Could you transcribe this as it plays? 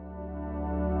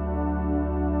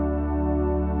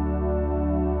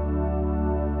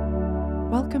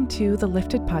Welcome to the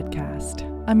Lifted Podcast.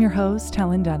 I'm your host,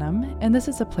 Helen Dunham, and this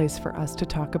is a place for us to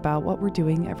talk about what we're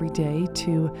doing every day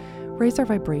to raise our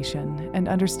vibration and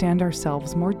understand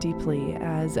ourselves more deeply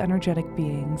as energetic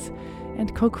beings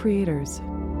and co-creators.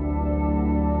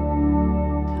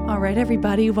 All right,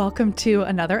 everybody, welcome to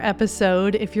another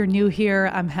episode. If you're new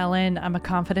here, I'm Helen. I'm a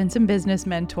confidence and business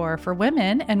mentor for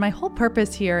women, and my whole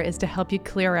purpose here is to help you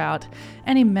clear out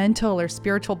any mental or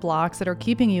spiritual blocks that are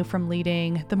keeping you from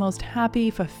leading the most happy,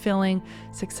 fulfilling,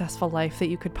 successful life that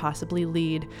you could possibly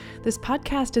lead. This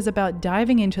podcast is about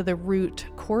diving into the root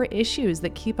core issues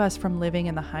that keep us from living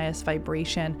in the highest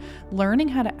vibration, learning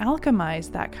how to alchemize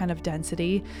that kind of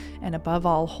density, and above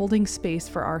all, holding space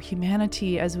for our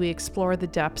humanity as we explore the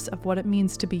depths of what it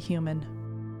means to be human.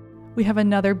 We have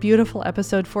another beautiful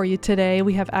episode for you today.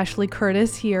 We have Ashley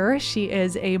Curtis here. She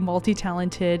is a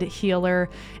multi-talented healer,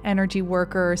 energy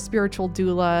worker, spiritual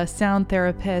doula, sound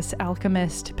therapist,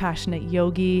 alchemist, passionate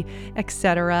yogi,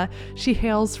 etc. She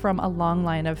hails from a long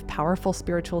line of powerful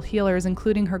spiritual healers,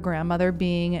 including her grandmother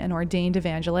being an ordained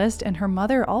evangelist and her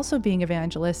mother also being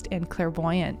evangelist and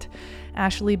clairvoyant.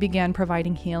 Ashley began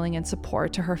providing healing and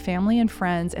support to her family and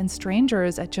friends and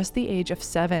strangers at just the age of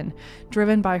 7,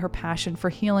 driven by her passion for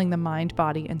healing the mind,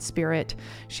 body, and spirit.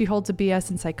 She holds a BS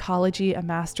in psychology, a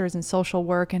master's in social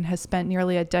work, and has spent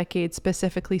nearly a decade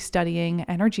specifically studying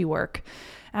energy work.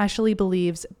 Ashley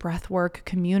believes breath work,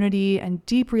 community, and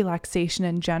deep relaxation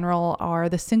in general are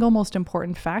the single most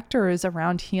important factors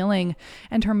around healing,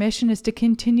 and her mission is to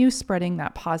continue spreading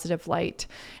that positive light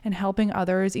and helping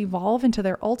others evolve into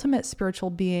their ultimate spiritual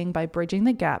being by bridging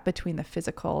the gap between the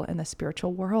physical and the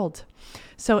spiritual world.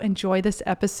 So enjoy this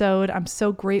episode. I'm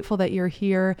so grateful that you're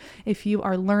here. If you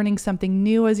are learning something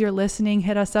new as you're listening,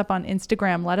 hit us up on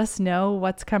Instagram. Let us know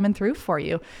what's coming through for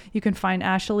you. You can find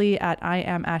Ashley at I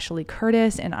am Ashley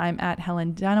Curtis, and I'm at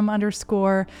Helen Dunham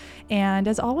 _. And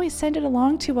as always, send it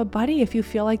along to a buddy if you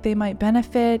feel like they might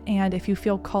benefit. And if you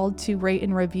feel called to rate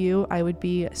and review, I would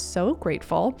be so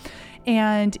grateful.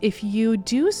 And if you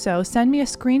do so, send me a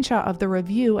screenshot of the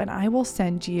review and I will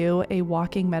send you a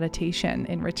walking meditation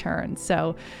in return.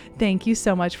 So thank you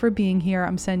so much for being here.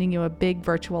 I'm sending you a big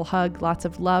virtual hug. Lots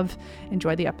of love.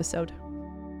 Enjoy the episode.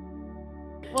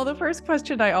 Well, the first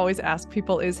question I always ask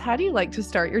people is, how do you like to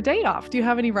start your day off? Do you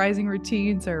have any rising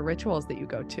routines or rituals that you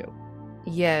go to?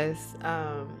 Yes.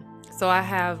 So I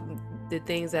have the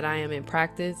things that I am in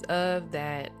practice of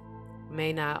that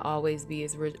may not always be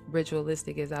as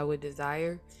ritualistic as I would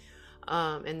desire.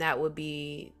 And that would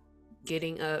be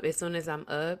getting up as soon as I'm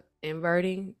up,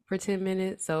 inverting for 10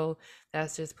 minutes. So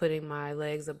that's just putting my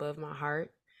legs above my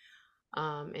heart.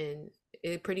 And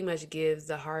it pretty much gives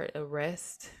the heart a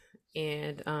rest,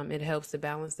 and it helps to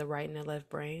balance the right and the left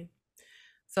brain.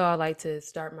 So I like to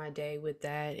start my day with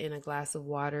that in a glass of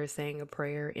water, saying a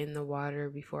prayer in the water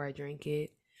before I drink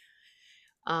it.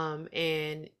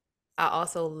 And I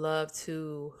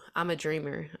also I'm a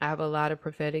dreamer. I have a lot of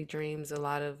prophetic dreams, a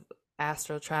lot of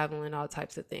astral traveling, all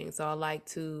types of things. So I like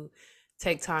to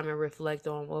take time and reflect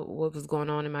on what was going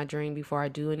on in my dream before I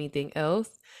do anything else.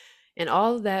 And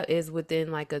all of that is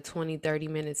within like a 20-30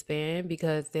 minute span,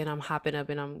 because then I'm hopping up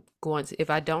and I'm going to, if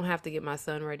I don't have to get my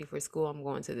son ready for school, I'm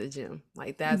going to the gym.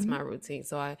 Like that's my routine.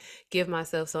 So I give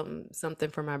myself something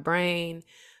for my brain,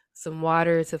 some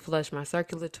water to flush my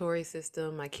circulatory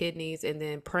system, my kidneys, and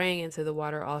then praying into the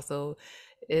water also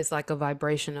is like a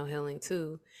vibrational healing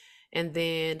too. And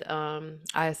then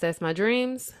I assess my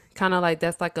dreams, kind of like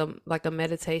that's like a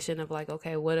meditation of like,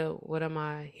 okay, what am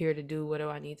I here to do? What do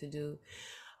I need to do?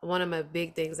 One of my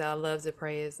big things that I love to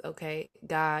pray is, okay,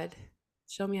 God,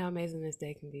 show me how amazing this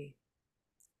day can be,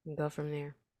 and go from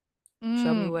there.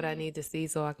 Show me what I need to see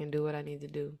so I can do what I need to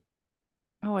do.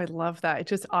 Oh, I love that. It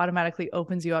just automatically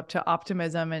opens you up to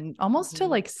optimism and almost to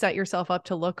like set yourself up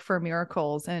to look for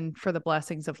miracles and for the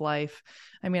blessings of life.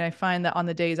 I mean, I find that on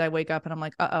the days I wake up and I'm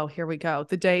like, uh-oh, here we go.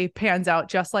 The day pans out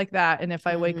just like that. And if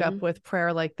I wake up with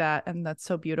prayer like that, and that's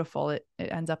so beautiful, it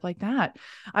ends up like that.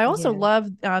 I also love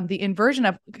the inversion.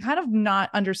 I've kind of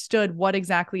not understood what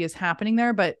exactly is happening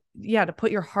there, but yeah, to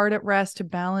put your heart at rest, to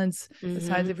balance the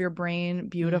sides of your brain.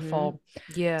 Beautiful.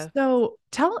 Yeah. So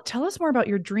tell us more about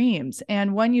your dreams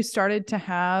and when you started to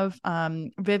have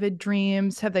vivid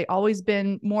dreams. Have they always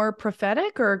been more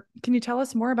prophetic, or can you tell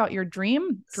us more about your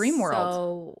dream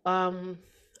world? So,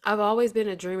 I've always been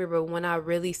a dreamer, but when I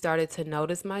really started to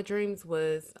notice my dreams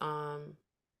was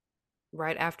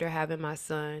right after having my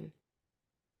son.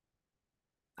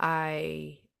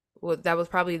 I well, that was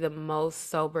probably the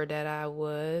most sober that I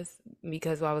was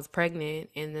because I was pregnant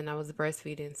and then I was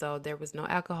breastfeeding. So there was no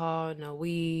alcohol, no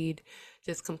weed,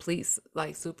 just complete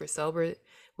like super sober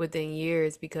within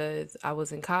years because I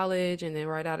was in college and then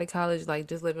right out of college, like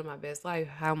just living my best life,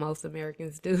 how most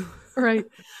Americans do. Right.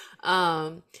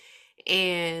 Um,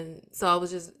 and so I was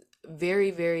just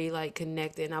very, very like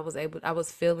connected and I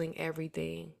was feeling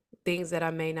everything. Things that I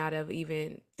may not have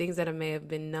even, things that I may have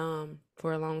been numb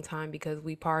for a long time because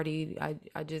we partied.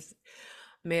 I just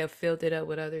may have filled it up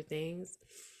with other things.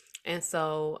 And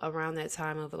so around that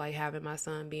time of like having my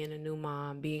son, being a new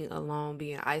mom, being alone,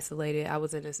 being isolated, I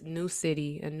was in a new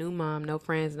city, a new mom, no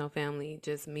friends, no family,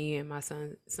 just me and my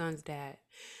son's dad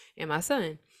and my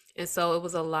son. And so it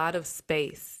was a lot of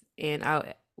space. And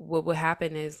what would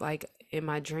happen is like in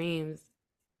my dreams,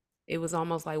 it was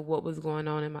almost like what was going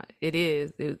on in my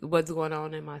what's going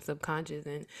on in my subconscious.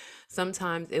 And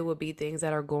sometimes it would be things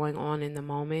that are going on in the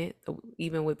moment,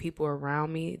 even with people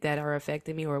around me that are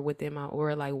affecting me or within my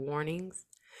aura, like warnings.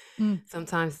 Mm.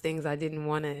 Sometimes things I didn't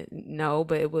want to know,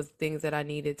 but it was things that I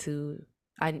needed to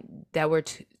I that were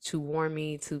to warn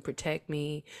me, to protect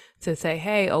me, to say,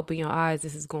 "Hey, open your eyes,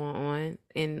 this is going on."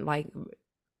 And like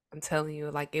I'm telling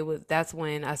you, like it was that's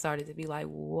when I started to be like,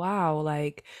 "Wow,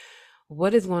 like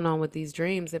what is going on with these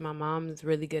dreams?" And my mom's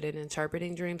really good at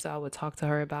interpreting dreams, so I would talk to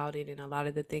her about it, and a lot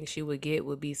of the things she would get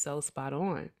would be so spot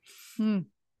on. Mm.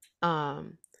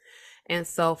 Um, and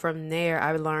so from there,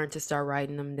 I learned to start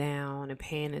writing them down and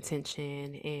paying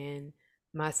attention. And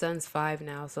my son's 5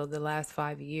 now, so the last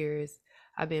 5 years,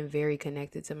 I've been very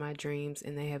connected to my dreams,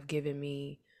 and they have given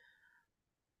me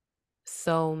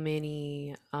so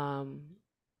many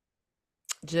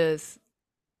just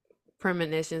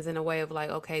premonitions in a way of like,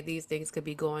 okay, these things could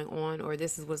be going on, or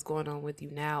this is what's going on with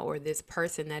you now, or this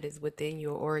person that is within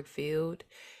your auric field,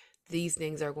 these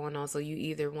things are going on. So you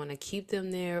either want to keep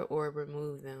them there or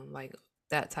remove them. Like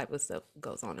that type of stuff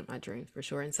goes on in my dreams for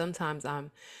sure. And sometimes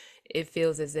it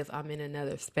feels as if I'm in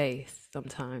another space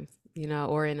sometimes,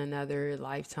 or in another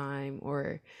lifetime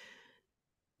or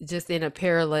just in a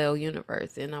parallel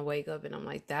universe. And I wake up and I'm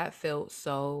like, that felt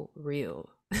so real.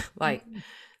 Like Mm.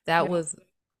 that Yeah. was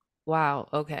wow.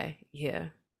 Okay. Yeah.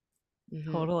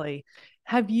 Totally.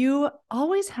 Have you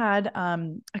always had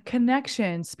a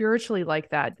connection spiritually like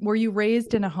that? Were you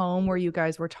raised in a home where you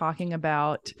guys were talking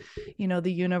about,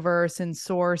 the universe and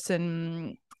source,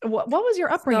 and what was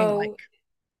your upbringing like? So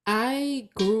I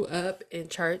grew up in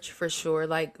church for sure,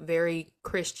 like very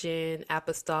Christian,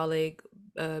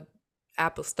 uh,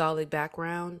 apostolic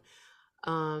background.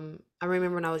 I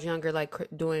remember when I was younger, like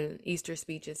doing Easter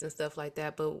speeches and stuff like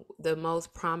that. But the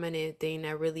most prominent thing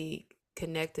that really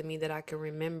connected me that I can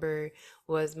remember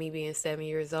was me being 7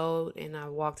 years old, and I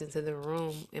walked into the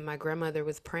room, and my grandmother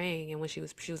was praying, and when she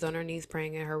was on her knees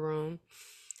praying in her room,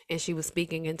 and she was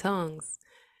speaking in tongues.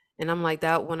 And I'm like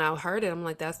that when I heard it, I'm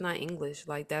like, that's not English.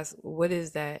 Like that's what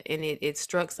is that? And it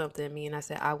struck something in me and I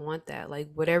said, I want that. Like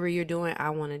whatever you're doing,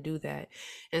 I want to do that.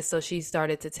 And so she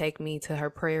started to take me to her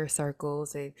prayer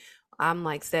circles and I'm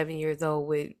like 7 years old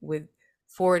with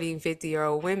 40 and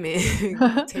 50-year-old women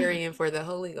tarrying for the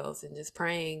Holy Ghost and just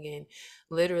praying and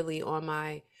literally on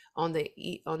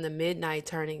the midnight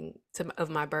turning of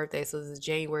my birthday. So this is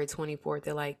January 24th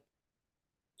at like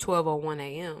 12:01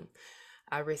 a.m.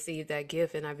 I received that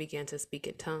gift and I began to speak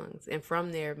in tongues. And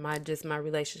from there, my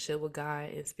relationship with God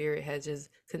and spirit has just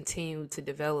continued to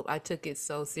develop. I took it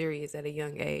so serious at a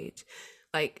young age.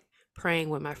 Like praying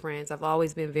with my friends. I've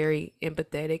always been very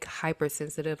empathetic,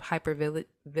 hypersensitive,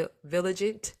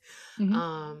 vigilant. Hmm.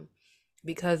 Um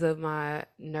because of my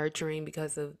nurturing,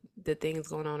 because of the things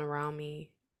going on around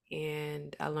me.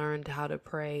 And I learned how to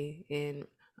pray and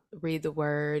read the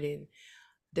word and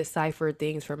decipher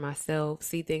things for myself,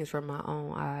 see things from my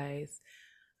own eyes.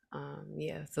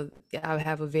 Yeah, so yeah, I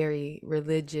have a very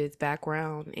religious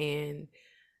background, and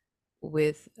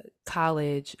with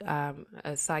college,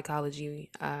 a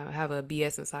psychology, I have a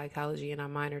BS in psychology, and I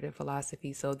minored in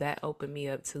philosophy. So that opened me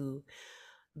up to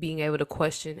being able to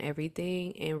question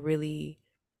everything and really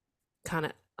kind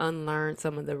of unlearn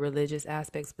some of the religious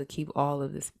aspects, but keep all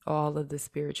of the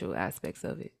spiritual aspects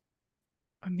of it.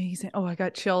 Amazing. Oh, I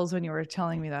got chills when you were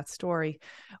telling me that story.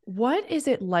 What is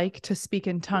it like to speak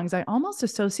in tongues? I almost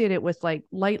associate it with like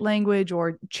light language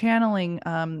or channeling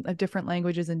of different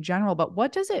languages in general, but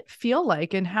what does it feel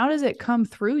like and how does it come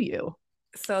through you?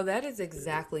 So that is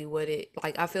exactly what it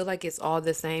like. I feel like it's all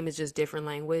the same. It's just different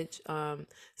language.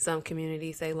 Some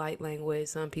communities say light language,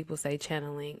 some people say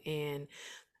channeling, and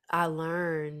I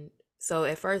learned. So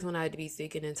at first, when I had to be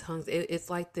speaking in tongues, it's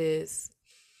like this.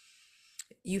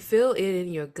 You feel it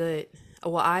in your gut.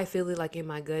 Well, I feel it like in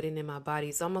my gut and in my body.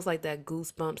 It's almost like that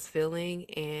goosebumps feeling.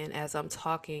 And as I'm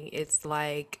talking, it's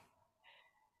like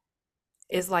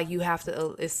you have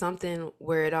to, it's something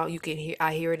where it all, you can hear,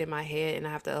 I hear it in my head and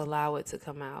I have to allow it to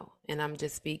come out. And I'm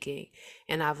just speaking.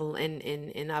 And I've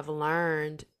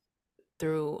learned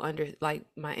through under like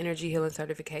my energy healing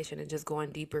certification and just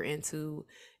going deeper into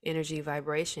energy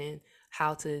vibration,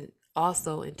 how to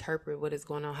also interpret what is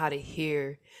going on, how to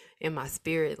hear in my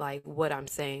spirit like what I'm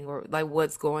saying or like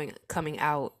what's going coming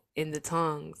out in the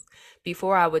tongues.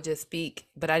 Before I would just speak,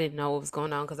 but I didn't know what was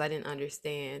going on because I didn't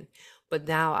understand. But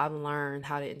now I've learned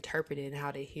how to interpret it and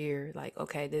how to hear like,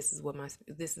 okay, this is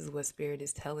what spirit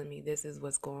is telling me. This is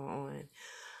what's going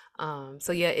on.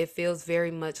 So yeah, it feels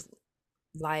very much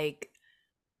like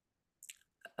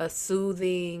a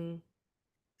soothing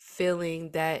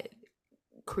feeling that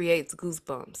creates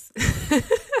goosebumps.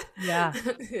 Yeah.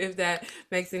 If that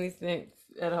makes any sense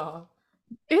at all.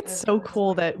 It's That's so that's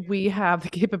cool what it that is. we have the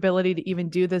capability to even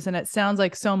do this. And it sounds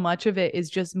like so much of it is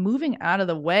just moving out of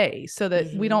the way so that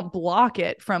we Mm-hmm. don't block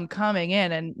it from coming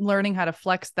in and learning how to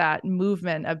flex that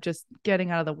movement of just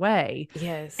getting out of the way.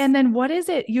 Yes. And then what is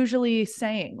it usually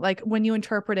saying? Like when you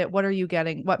interpret it, what are you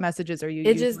getting? What messages are you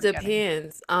It just usually getting?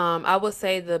 depends. I would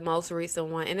say the most recent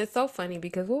one, and it's so funny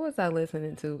because what was I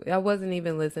listening to? I wasn't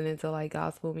even listening to like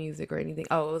gospel music or anything.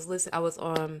 Oh, I was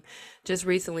just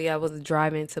recently I was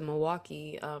driving to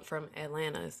Milwaukee from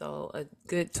Atlanta, so a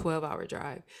good 12-hour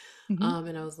drive. Mhm.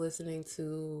 And I was listening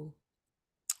to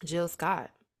Jill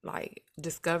Scott, like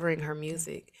discovering her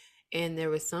music. And there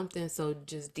was something so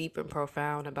just deep and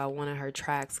profound about one of her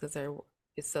tracks because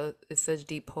it's such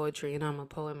deep poetry, and I'm a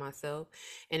poet myself,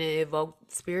 and it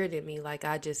evoked spirit in me. Like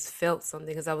I just felt something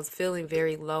because I was feeling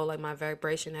very low, like my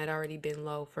vibration had already been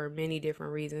low for many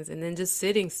different reasons, and then just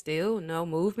sitting still, no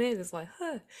movement, it's like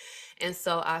huh. And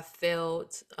so I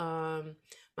felt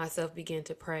myself begin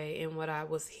to pray, and what I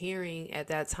was hearing at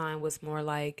that time was more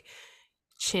like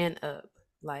chin up,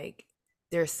 like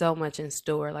there's so much in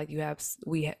store, like you have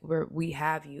we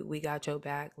have you, we got your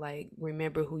back, like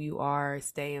remember who you are,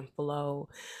 stay in flow,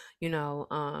 you know.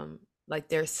 Like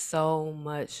there's so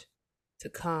much to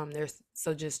come, there's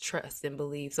so just trust and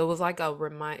believe. So it was like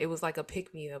it was like a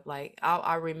pick me up, like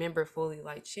I remember fully,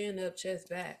 like chin up, chest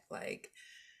back, like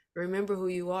remember who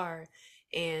you are.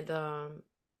 And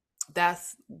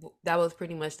that's that was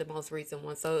pretty much the most recent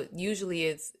one. So usually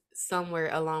it's somewhere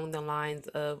along the lines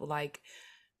of like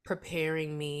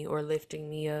preparing me or lifting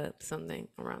me up, something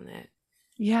around that.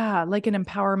 Yeah, like an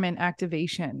empowerment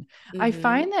activation. I Mm-hmm.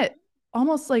 find that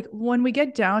almost like when we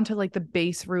get down to like the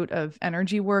base root of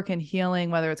energy work and healing,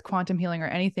 whether it's quantum healing or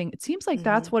anything, it seems like Mm-hmm.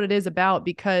 that's what it is about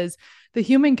because the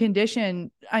human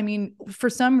condition, I mean, for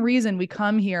some reason we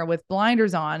come here with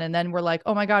blinders on and then we're like,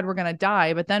 "Oh my God, we're going to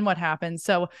die." But then what happens?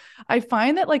 So I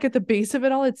find that like at the base of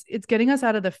it all, it's getting us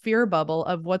out of the fear bubble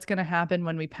of what's going to happen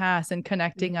when we pass and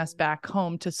connecting us Mm-hmm. back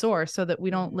home to source so that we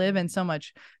don't live Mm-hmm. in so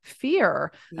much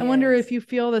fear. I wonder if Yes. you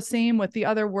feel the same with the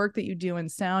other work that you do in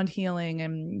sound healing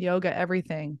and yoga,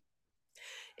 everything.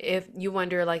 If you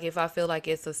wonder like if I feel like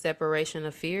it's a separation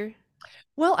of fear.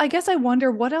 Well, I guess I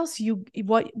wonder what else you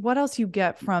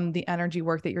get from the energy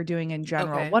work that you're doing in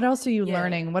general. Okay. What else are you Yeah.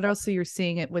 learning? What else are you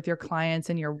seeing it with your clients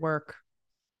and your work?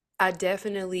 I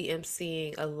definitely am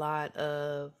seeing a lot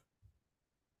of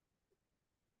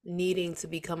needing to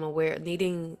become aware,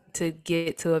 needing to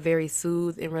get to a very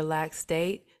soothed and relaxed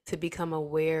state to become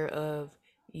aware of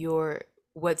your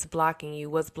what's blocking you,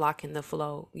 what's blocking the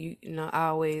flow. You know,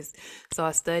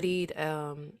 I studied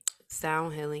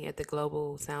sound healing at the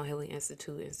Global Sound Healing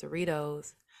Institute in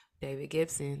Cerritos. David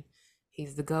Gibson,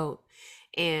 he's the GOAT.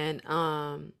 And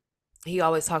he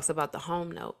always talks about the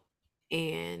home note.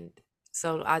 And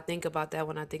so I think about that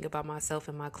when I think about myself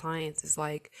and my clients. It's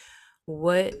like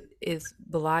what is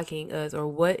blocking us or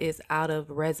what is out of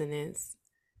resonance,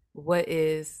 what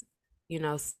is, you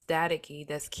know, staticky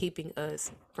that's keeping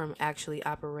us from actually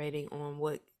operating on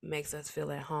what makes us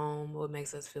feel at home, what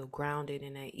makes us feel grounded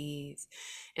and at ease.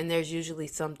 And there's usually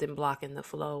something blocking the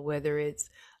flow, whether it's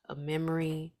a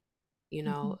memory, you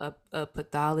know, Mhm. a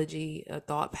pathology, a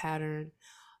thought pattern,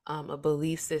 a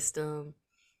belief system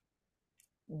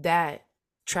that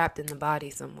trapped in the body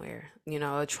somewhere, you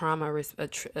know, a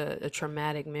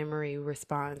traumatic memory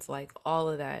response, like all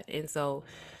of that. And so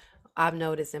I've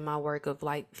noticed in my work of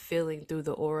like feeling through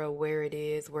the aura where it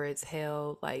is, where it's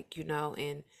held, like, you know,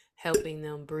 and helping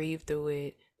them breathe through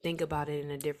it, think about it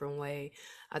in a different way.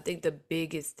 I think the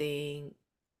biggest thing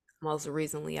most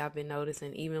recently I've been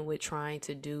noticing, even with trying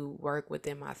to do work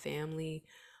within my family,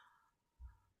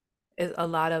 is a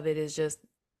lot of it is just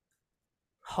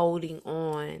holding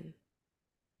on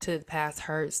to past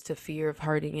hurts, to fear of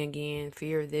hurting again,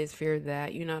 fear of this, fear of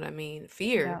that. You know what I mean?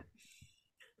 Fear.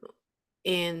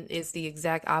 Yeah. And it's the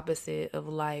exact opposite of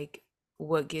like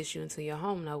what gets you into your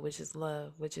home though, which is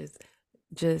love, which is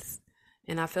just,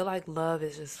 and I feel like love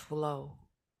is just flow.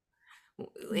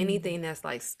 Mm. Anything that's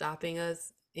like stopping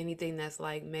us, anything that's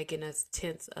like making us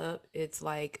tense up, it's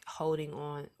like holding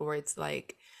on, or it's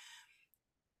like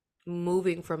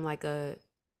moving from like a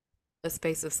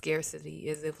space of scarcity,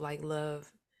 as if like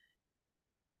love,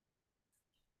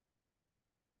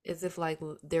 as if like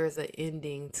there's an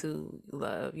ending to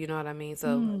love. You know what I mean?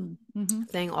 So Mm. Mm-hmm.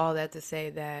 saying all that to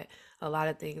say that a lot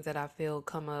of things that I feel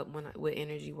come up with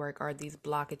energy work are these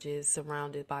blockages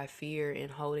surrounded by fear and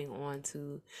holding on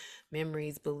to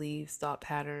memories, beliefs, thought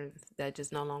patterns that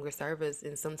just no longer serve us.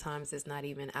 And sometimes it's not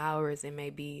even ours. It may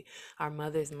be our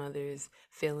mother's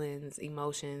feelings,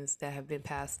 emotions that have been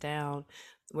passed down,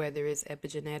 whether it's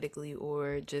epigenetically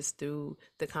or just through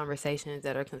the conversations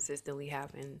that are consistently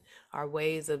happening, our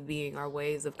ways of being, our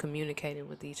ways of communicating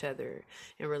with each other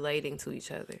and relating to each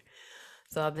other.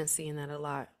 So I've been seeing that a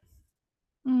lot.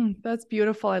 That's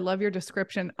beautiful. I love your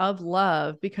description of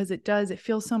love because it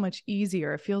feels so much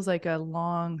easier. It feels like a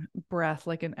long breath,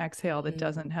 like an exhale that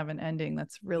doesn't Mm, have an ending.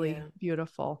 That's really yeah,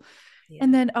 beautiful.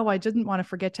 And yeah, then, oh, I didn't want to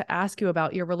forget to ask you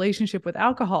about your relationship with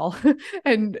alcohol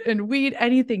and weed,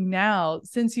 anything now,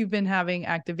 since you've been having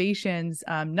activations,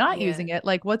 not yeah. using it.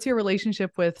 Like, what's your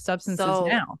relationship with substances So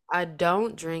now? I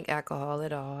don't drink alcohol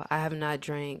at all. I have not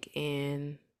drank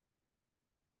in,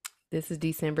 this is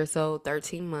December, so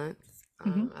 13 months.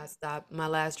 Hmm. I stopped. My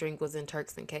last drink was in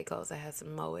Turks and Caicos. I had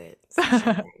some Moet, some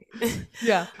champagne.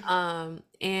 Yeah.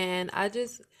 And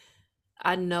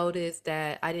I noticed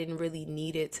that I didn't really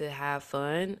need it to have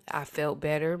fun. I felt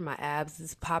better. My abs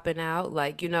is popping out.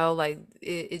 Like, like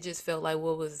it just felt like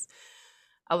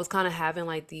I was kind of having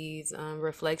like these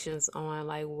reflections on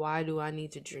like, why do I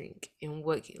need to drink, and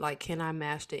what, like, can I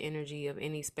match the energy of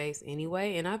any space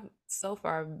anyway? And I've so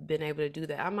far been able to do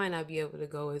that. I might not be able to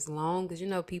go as long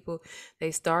because people,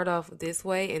 they start off this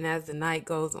way, and as the night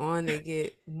goes on they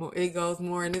get more, it goes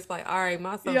more, and it's like, all right,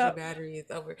 my social Yeah. battery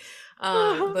is over.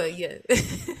 But yeah.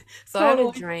 So I haven't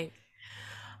Totally. drank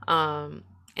um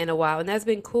in a while, and that's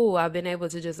been cool. I've been able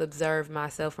to just observe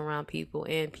myself around people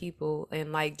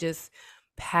and like just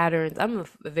patterns. I'm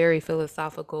a very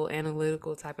philosophical,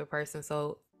 analytical type of person,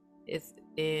 so it's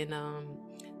in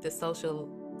the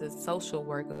social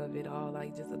work of it all,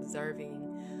 like just observing.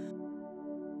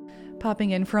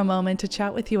 Popping in for a moment to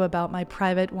chat with you about my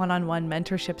private one on one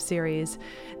mentorship series.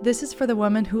 This is for the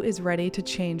woman who is ready to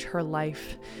change her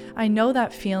life. I know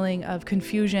that feeling of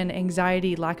confusion,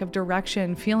 anxiety, lack of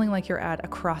direction, feeling like you're at a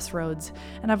crossroads,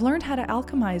 and I've learned how to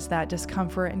alchemize that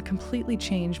discomfort and completely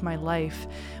change my life,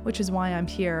 which is why I'm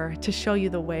here to show you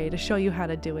the way, to show you how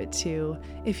to do it too.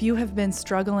 If you have been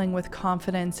struggling with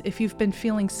confidence, if you've been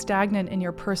feeling stagnant in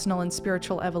your personal and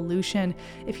spiritual evolution,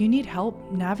 if you need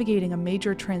help navigating a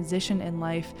major transition in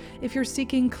life, if you're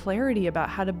seeking clarity about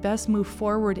how to best move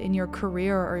forward in your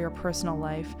career or your personal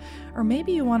life, or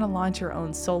maybe you want to launch your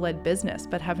own soul-led business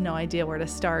but have no idea where to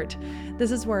start,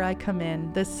 this is where I come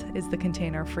in. This is the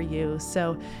container for you.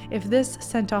 So if this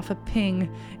sent off a ping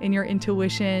in your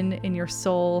intuition, in your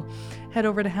soul, head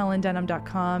over to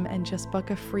helendenham.com and just book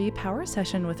a free power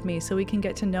session with me so we can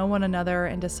get to know one another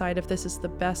and decide if this is the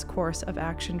best course of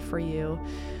action for you.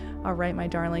 All right, my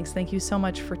darlings, thank you so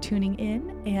much for tuning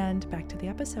in, and back to the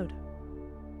episode.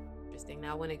 Interesting.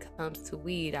 Now, when it comes to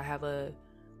weed, I have a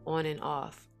on and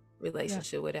off Yeah.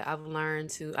 relationship with it.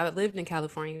 I lived in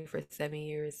California for 7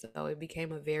 years, so it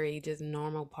became a very just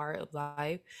normal part of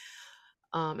life.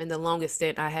 And the longest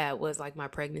stint I had was like my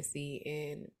pregnancy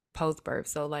and post birth,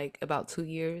 so like about 2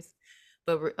 years.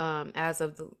 But as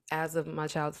of my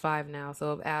child's 5 now,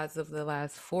 so as of the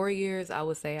last 4 years, I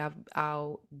would say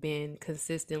I've been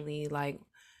consistently like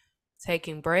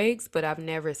taking breaks, but I've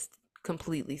never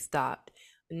completely stopped.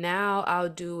 Now I'll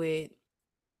do it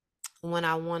when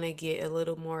I want to get a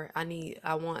little more.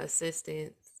 I want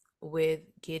assistance with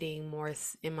getting more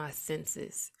in my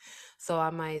senses. So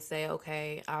I might say,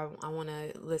 okay, I want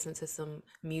to listen to some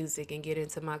music and get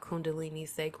into my Kundalini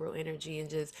sacral energy, and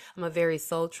just, I'm a very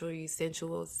sultry,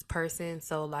 sensual person.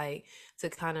 So like,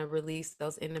 to kind of release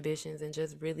those inhibitions and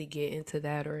just really get into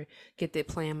that, or get it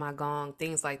playing my gong,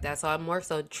 things like that. So I more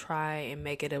so try and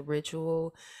make it a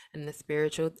ritual and the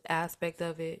spiritual aspect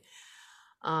of it.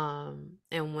 And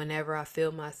whenever I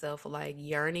feel myself like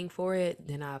yearning for it,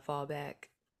 then I fall back.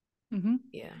 Mm-hmm.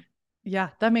 Yeah. Yeah,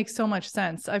 that makes so much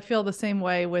sense. I feel the same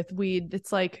way with weed.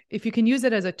 It's like if you can use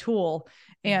it as a tool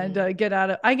and Hmm. get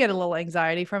out of, I get a little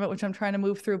anxiety from it, which I'm trying to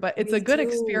move through, but it's a Me good too.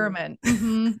 experiment.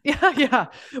 Yeah, yeah.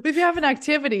 If you have an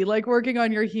activity like working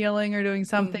on your healing or doing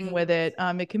something with Hmm. it,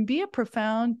 it can be a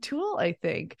profound tool, I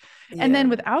think. And then Yeah.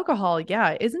 with alcohol,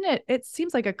 yeah, isn't it? It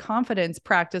seems like a confidence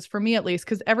practice for me at least,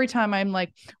 because every time I'm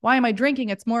like, why am I drinking?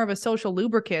 It's more of a social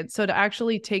lubricant. So to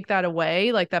actually take that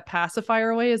away, like that pacifier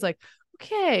away, is like,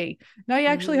 okay, now you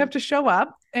actually have Hmm. to show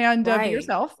up and be Right.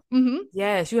 yourself. Mm-hmm.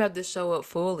 Yes, you have to show up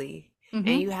fully,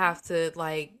 and Mm-hmm. you have to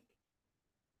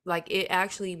like it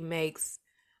actually makes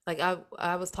like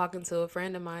I was talking to a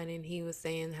friend of mine, and he was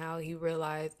saying how he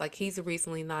realized like he's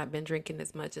recently not been drinking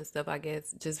as much and stuff, I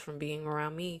guess just from being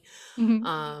around me. Mm-hmm.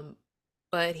 Um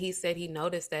but he said he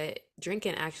noticed that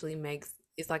drinking actually makes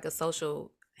it's like a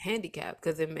social handicap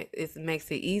because it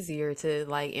makes it easier to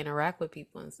like interact with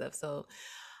people and stuff. So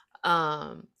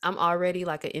I'm already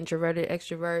like an introverted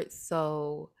extrovert,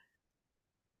 so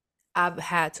I've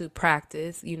had to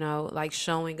practice, like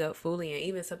showing up fully and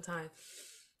even sometimes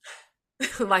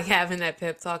like having that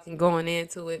pep talk and going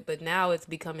into it. But now it's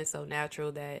becoming so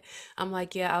natural that I'm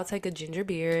like, yeah, I'll take a ginger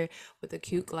beer with a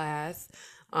cute glass.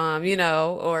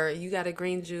 Or you got a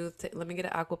green juice, let me get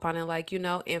an aquapana, like,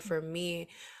 and for me,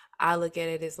 I look at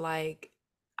it as like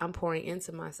I'm pouring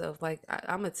into myself. Like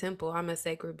I'm a temple, I'm a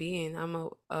sacred being.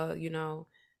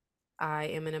 I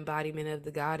am an embodiment of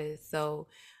the goddess. So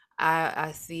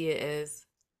I see it as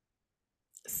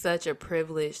such a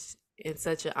privilege and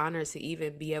such an honor to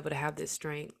even be able to have this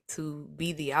strength to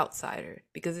be the outsider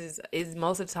because it's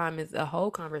most of the time it's a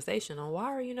whole conversation on why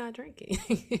are you not drinking.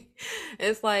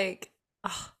 It's like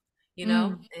ah,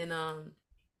 Mm. and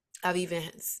I've even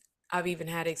I've even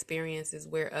had experiences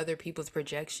where other people's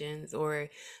projections or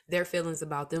their feelings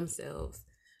about themselves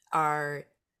are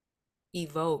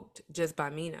evoked just by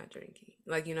me not drinking.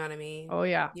 Like, you know what I mean? Oh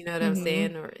yeah. You know what I'm Mm-hmm.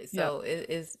 saying? Or Yep. so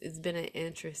it's been an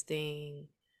interesting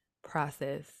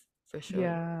process for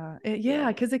sure. Yeah. Yeah. Yeah.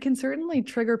 Because it can certainly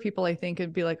trigger people, I think,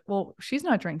 and be like, well, she's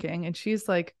not drinking and she's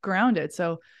like grounded.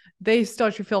 So they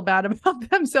start to feel bad about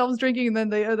themselves drinking. And then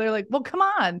they're like, well, come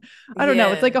on. I don't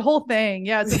know. It's like Yeah. a whole thing.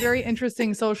 Yeah. It's a very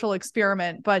interesting social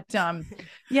experiment. But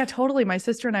yeah, totally. My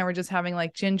sister and I were just having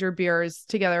like ginger beers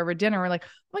together over dinner. We're like, oh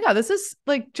my God, this is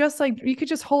like just like you could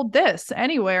just hold this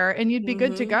anywhere and you'd be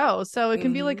good to Mm-hmm. go. So it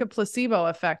can be like Mm-hmm. a placebo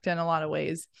effect in a lot of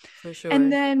ways. For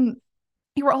And sure. then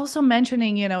you were also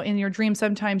mentioning, in your dream,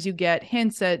 sometimes you get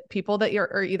hints at people that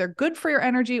are either good for your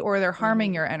energy or they're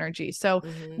harming Mm-hmm. your energy. So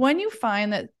Mm-hmm. when you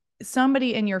find that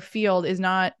somebody in your field is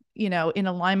not, in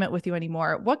alignment with you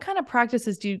anymore, what kind of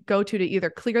practices do you go to either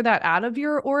clear that out of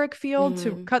your auric field,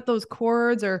 to Mm-hmm. cut those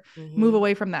cords, or move Mm-hmm.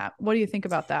 away from that? What do you think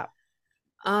about that?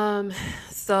 Um,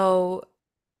 so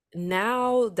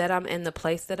now that I'm in the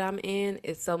place that I'm in,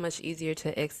 it's so much easier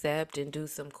to accept and do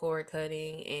some cord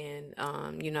cutting and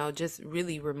just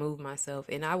really remove myself.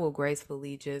 And I will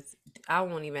gracefully just I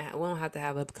won't even we don't have to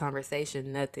have a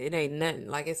conversation, nothing. It ain't nothing.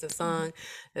 Like it's a song.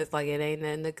 It's like it ain't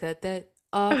nothing to cut that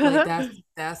off. Like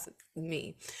that's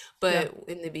me. Yeah. But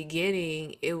in the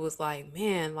beginning, it was like,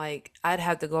 man, like I'd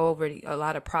have to go over a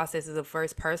lot of processes of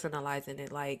first personalizing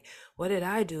it. Like, what did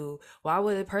I do? Why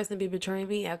would a person be betraying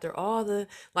me after all the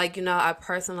like I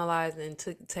personalized and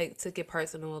took it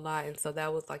personal a lot, and so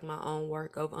that was like my own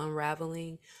work of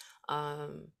unraveling.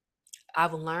 um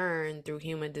I've learned through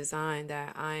human design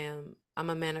that I'm a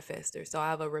manifester, so I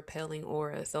have a repelling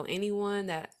aura. So anyone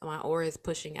that my aura is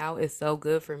pushing out is so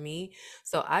good for me,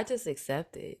 so I just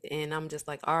accept it, and I'm just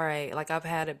like, all right. Like I've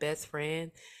had a best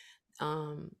friend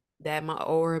um that my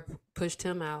aura pushed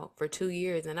him out for 2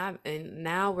 years, and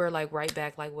now we're like right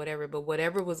back, like whatever. But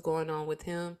whatever was going on with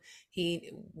him,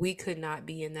 we could not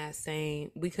be in that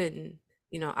same we couldn't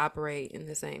operate in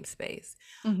the same space,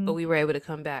 but Hmm. we were able to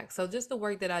come back. So just the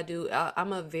work that I do,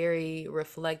 I'm a very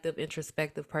reflective,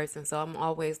 introspective person, so I'm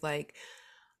always like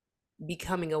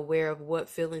becoming aware of what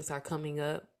feelings are coming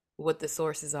up, what the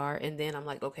sources are, and then I'm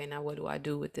like, okay, now what do I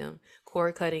do with them?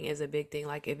 Cord cutting is a big thing.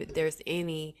 Like if there's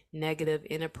any negative,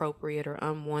 inappropriate, or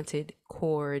unwanted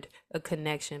cord, a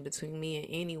connection between me and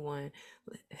anyone,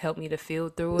 help me to feel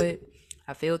through it.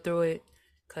 I feel through it,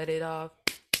 cut it off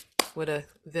with a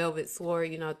velvet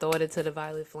sword, throw it into the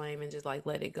violet flame and just like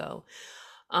let it go.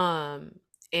 Um,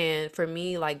 and for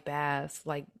me, like baths,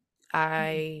 like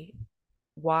I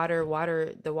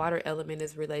the water element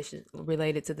is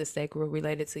related to the sacral,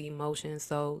 related to emotions.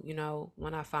 So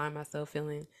when I find myself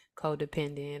feeling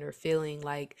codependent or feeling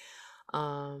like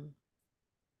um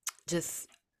just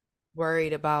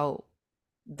worried about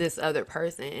this other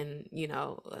person and,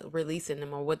 releasing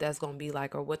them, or what that's going to be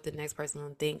like, or what the next person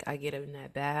will think. I get in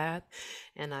that bath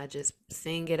and I just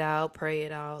sing it out, pray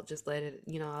it out, just let it,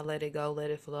 I let it go,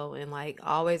 let it flow. And like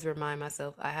always remind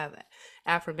myself, I have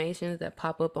affirmations that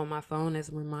pop up on my phone as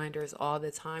reminders all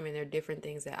the time, and they're different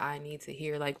things that I need to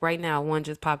hear. Like right now, one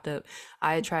just popped up.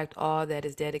 I attract all that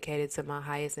is dedicated to my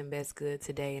highest and best good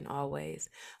today and always.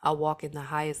 I walk in the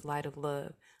highest light of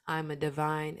love. I am a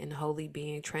divine and holy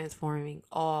being, transforming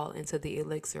all into the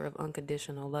elixir of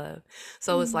unconditional love.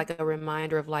 So it's Mm. like a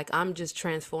reminder of like I'm just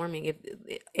transforming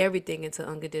everything into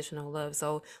unconditional love.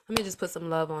 So let me just put some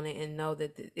love on it and know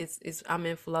that it's I'm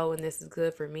in flow and this is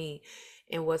good for me,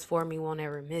 and what's for me won't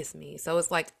ever miss me. So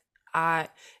it's like I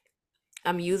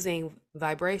I'm using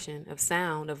vibration of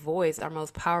sound, of voice, our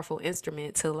most powerful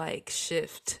instrument, to like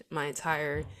shift my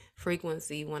entire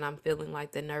frequency when I'm feeling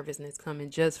like the nervousness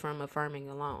coming just from affirming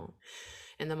alone.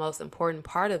 And the most important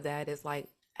part of that is like,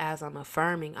 as I'm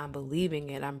affirming, I'm believing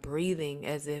it, I'm breathing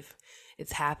as if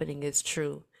it's happening, it's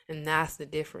true. And that's the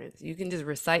difference. You can just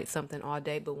recite something all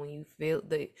day, but when you feel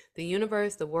the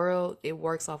universe, the world, it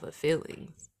works off of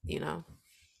feelings.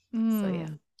 So yeah.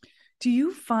 Mm. Do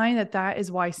you find that that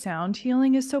is why sound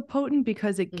healing is so potent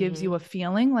because it gives you hmm a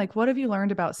feeling? Like, what have you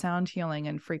learned about sound healing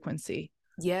and frequency?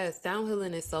 Yes, sound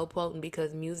healing is so potent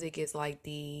because music is like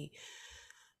the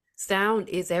sound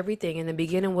is everything. In the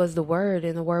beginning was the word,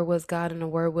 and the word was God, and the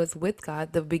word was with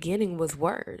God. The beginning was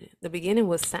word. The beginning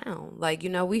was sound. Like,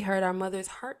 we heard our mother's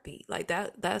heartbeat. Like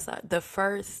that's the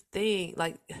first thing.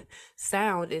 Like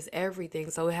sound is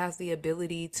everything. So it has the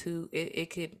ability to it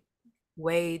could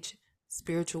wage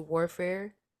spiritual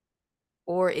warfare,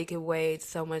 or it could wage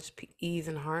so much ease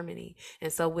and harmony.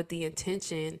 And so with the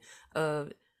intention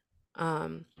of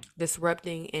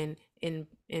disrupting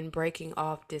and breaking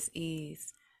off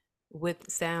dis-ease with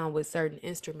sound, with certain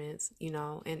instruments,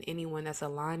 and anyone that's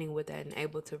aligning with that and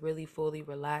able to really fully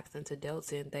relax into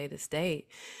delta and theta state,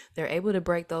 they're able to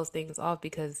break those things off,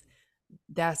 because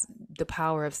that's the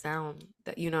power of sound.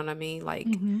 That, you know what I mean?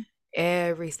 Like Mm-hmm.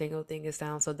 every single thing is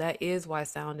sound. So that is why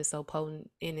sound is so potent,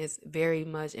 and it's very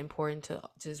much important to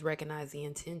just recognize the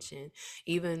intention,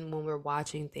 even when we're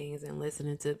watching things and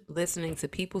listening to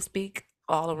people speak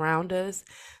all around us,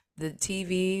 the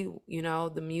TV,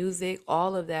 the music,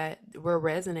 all of that, we're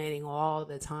resonating all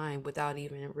the time without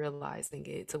even realizing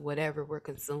it to whatever we're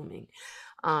consuming.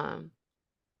 Um,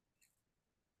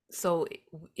 so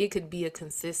it could be a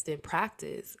consistent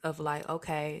practice of like,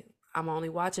 okay, I'm only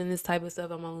watching this type of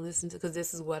stuff. I'm only listening to, because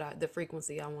this is the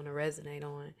frequency I want to resonate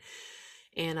on.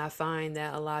 And I find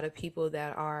that a lot of people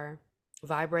that are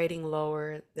vibrating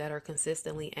lower, that are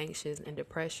consistently anxious and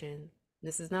depression,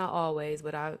 this is not always,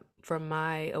 but from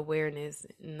my awareness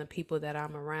and the people that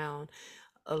I'm around,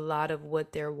 a lot of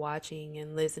what they're watching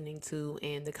and listening to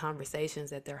and the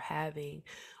conversations that they're having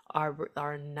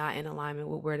are not in alignment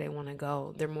with where they want to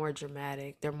go. They're more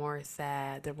dramatic, they're more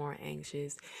sad, they're more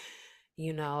anxious.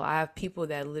 I have people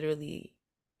that literally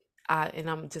and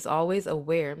I'm just always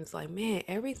aware. I'm just like, man,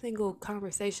 every single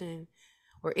conversation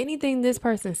or anything this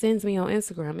person sends me on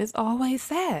Instagram, it's always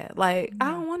sad. Like, I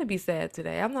Yeah. don't want to be sad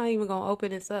today. I'm not even gonna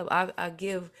open this up. I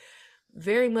give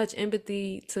very much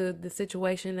empathy to the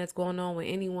situation that's going on with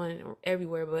anyone or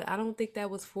everywhere, but I don't think that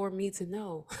was for me to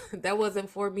know. That wasn't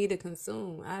for me to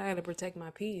consume. I had to protect my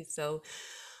peace. So,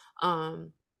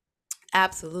 um,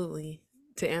 absolutely.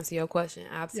 To answer your question,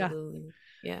 Yeah. absolutely.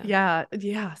 Yeah. Yeah,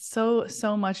 yeah, so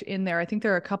much in there. I think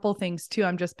there are a couple things too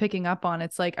I'm just picking up on.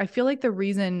 It's like I feel like the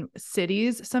reason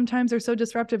cities sometimes are so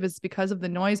disruptive is because of the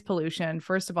noise pollution.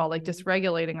 First of all, like hmm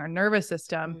dysregulating our nervous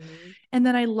system. hmm And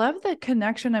then I love the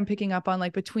connection I'm picking up on,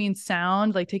 like between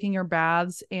sound, like taking your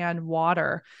baths, and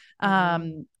water.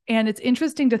 hmm And it's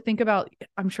interesting to think about.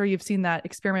 I'm sure you've seen that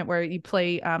experiment where you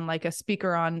play like a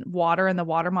speaker on water and the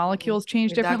water molecules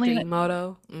change Dr. differently. And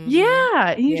Emoto.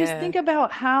 yeah. And you just Yeah. think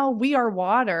about how we are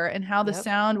water and how the Yep.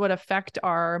 sound would affect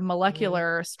our hmm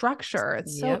molecular structure.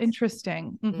 It's so Yep.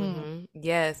 interesting. Mm-hmm.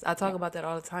 Yes, I Yeah. talk about that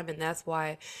all the time, and that's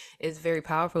why it's very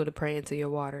powerful to pray into your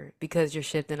water, because you're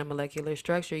shifting a molecular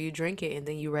structure. You drink it, and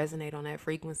then you resonate on that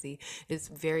frequency. It's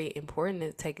very important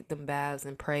to take them baths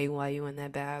and pray while you're in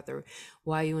that bath, or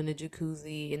while you're in the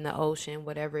jacuzzi, in the ocean,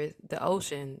 the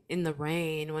ocean, in the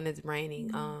rain when it's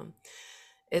raining.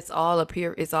 It's all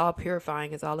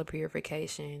purifying. It's all a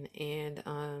purification, and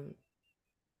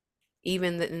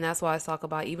and that's why I talk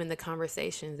about even the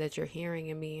conversations that you're hearing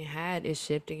and being had is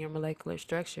shifting your molecular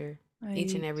structure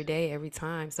each and Right. every day, every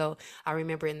time. So I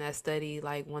remember in that study,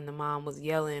 like when the mom was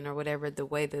yelling or whatever, the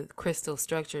way the crystal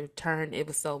structure turned, it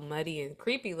was so muddy and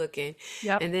creepy looking.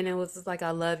 Yep. And then it was just like,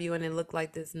 I love you. And it looked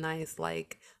like this nice,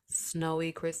 like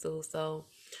snowy crystal. So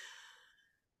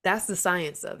that's the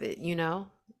science of it, for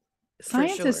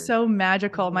Science is sure. so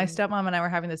magical. My Hmm. stepmom and I were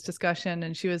having this discussion,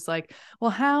 and she was like,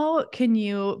 well, how can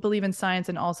you believe in science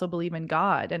and also believe in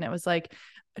God? And it was like,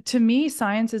 to me,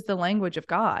 science is the language of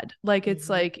God. Like, it's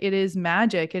Hmm. like, it is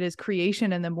magic, it is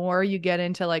creation. And the more you get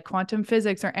into like quantum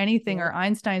physics or anything or Yep.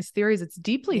 Einstein's theories, it's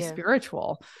deeply Yeah.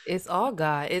 spiritual. It's all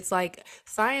God. It's like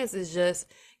science is just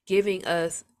giving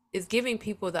us, it's giving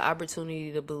people the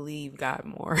opportunity to believe God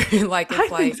more. Like I it's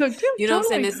think like, so too. you know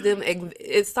what I'm saying? Totally.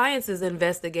 It's science is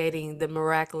investigating the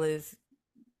miraculous,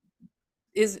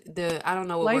 is the, I don't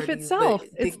know what Life word to use, but itself,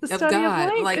 it's the the of study of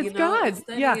God. life. Like, It's it's God.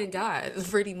 Yeah. studying God. It's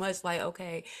pretty much like,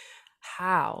 okay,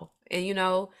 how? And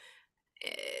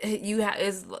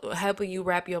it's helping you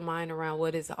wrap your mind around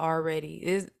what is already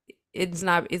is. It's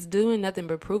not, it's doing nothing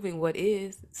but proving what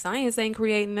is. Science ain't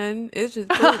creating nothing, it's just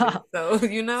proving. So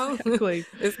Exactly.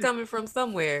 it's coming from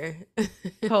somewhere.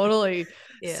 Totally.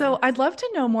 Yeah. So I'd love to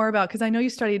know more about, because I know you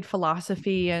studied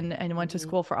philosophy and went to Hmm.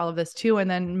 school for all of this too, and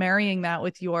then marrying that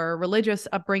with your religious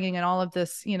upbringing and all of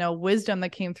this, wisdom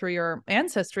that came through your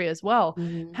ancestry as well.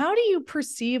 Hmm. How do you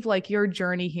perceive like your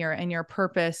journey here and your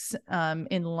purpose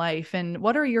in life, and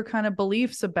what are your kind of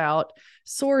beliefs about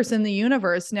source in the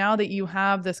universe now that you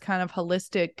have this kind of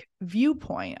holistic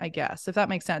viewpoint? I guess if that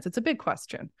makes sense, it's a big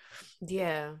question.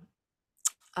 Yeah.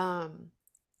 um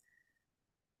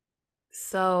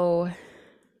so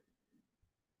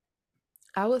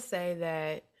I would say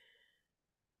that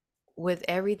with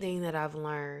everything that I've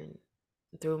learned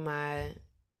through my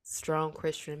strong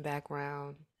Christian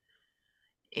background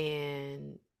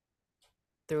and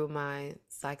through my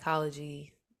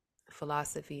psychology,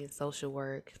 philosophy, and social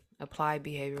work, applied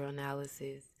behavioral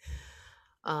analysis,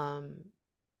 um,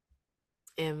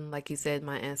 and like you said,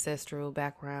 my ancestral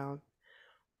background,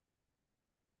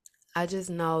 I just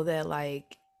know that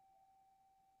like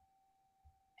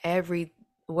every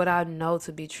what I know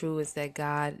to be true is that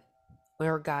God,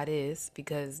 where God is,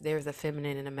 because there's a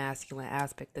feminine and a masculine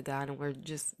aspect to God, and we're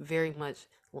just very much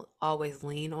always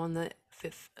lean on the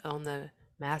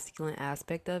masculine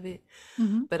aspect of it.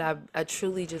 Mm-hmm. But I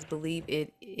truly just believe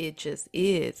it just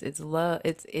is. It's love.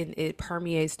 It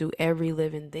permeates through every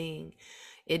living thing.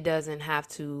 It doesn't have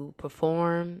to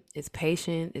perform. It's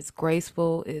patient, it's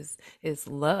graceful, it's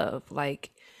love.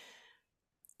 Like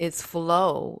it's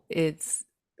flow, it's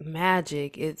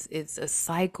magic, it's a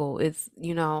cycle. It's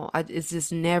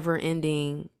just never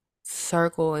ending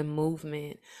circle and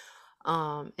movement.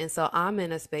 And so I'm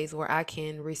in a space where I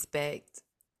can respect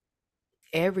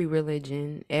every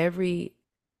religion, everything,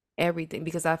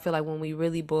 because I feel like when we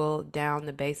really boil down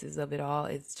the basis of it all,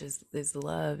 it's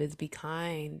love. It's be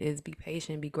kind, it's be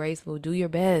patient, be graceful, do your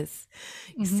best.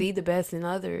 You Mm-hmm. see the best in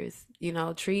others,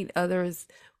 treat others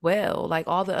well. Like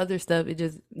all the other stuff, it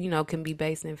just, can be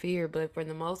based in fear. But for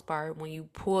the most part, when you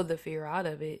pull the fear out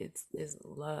of it, it's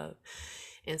love.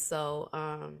 And so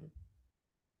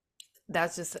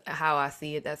that's just how I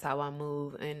see it. That's how I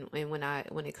move. And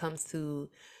when it comes to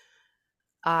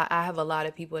I have a lot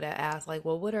of people that ask, like,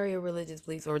 well, what are your religious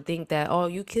beliefs? Or think that, oh,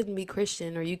 you couldn't be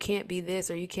Christian, or you can't be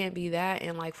this, or you can't be that.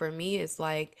 And like, for me, it's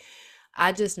like,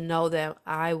 I just know that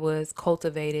I was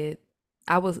cultivated.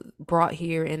 I was brought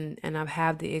here, and I've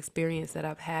had the experience that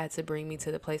I've had to bring me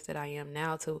to the place that I am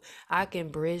now. So I can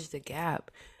bridge the gap.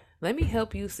 Let me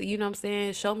help you see, you know what I'm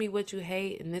saying? Show me what you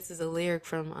hate. And this is a lyric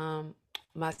from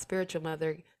my spiritual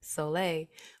mother, Soleil,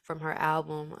 from her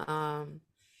album.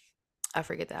 I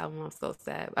forget the album. I'm so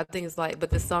sad. I think it's like,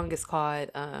 but the song is called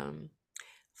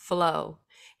Flow,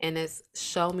 and it's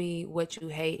show me what you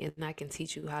hate, and I can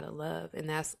teach you how to love. And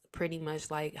that's pretty much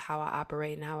like how I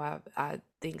operate and how I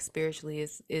think spiritually.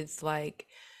 It's like,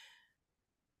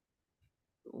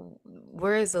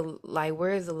 where is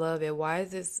the love at? Why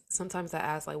is this? Sometimes I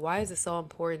ask, like, why is it so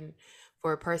important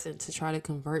for a person to try to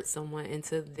convert someone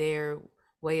into their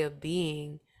way of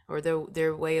being, or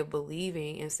their way of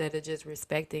believing, instead of just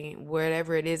respecting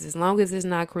whatever it is, as long as it's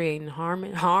not creating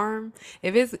harm.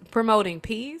 If it's promoting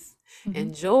peace Mm-hmm.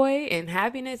 and joy and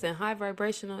happiness and high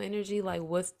vibrational energy, like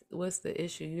what's the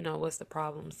issue? What's the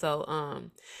problem? So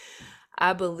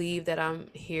I believe that I'm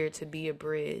here to be a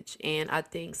bridge. And I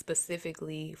think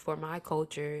specifically for my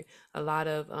culture, a lot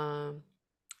of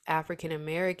African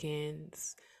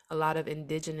Americans, a lot of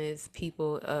indigenous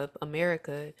people of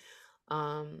America,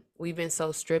 we've been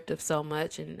so stripped of so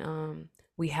much, and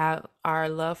we have our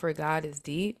love for God is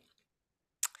deep.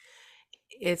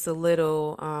 It's a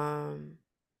little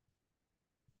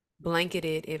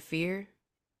blanketed in fear.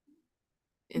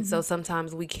 And Mm-hmm. so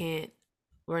sometimes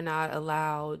we're not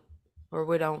allowed, or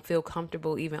we don't feel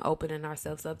comfortable even opening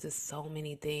ourselves up to so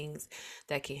many things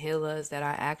that can heal us, that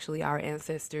are actually our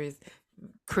ancestors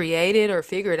created or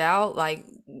figured out like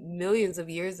millions of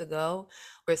years ago.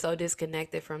 We're so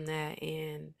disconnected from that.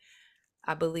 And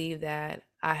I believe that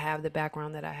I have the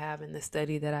background that I have and the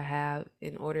study that I have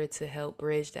in order to help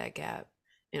bridge that gap,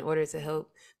 in order to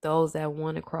help those that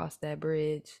want to cross that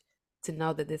bridge to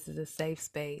know that this is a safe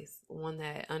space, one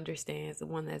that understands,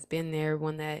 one that's been there,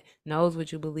 one that knows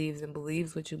what you believes and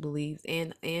believes what you believes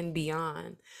and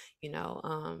beyond, you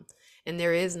know. And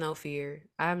there is no fear.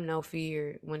 I have no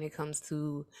fear when it comes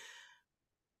to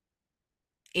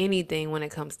anything, when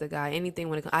it comes to God, anything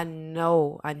when I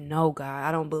know God.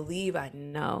 I don't believe, I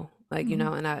know. Like, you Mhm.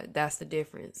 know, and that's the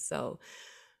difference. So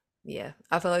yeah,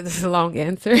 I feel like this is a long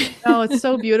answer. Oh, it's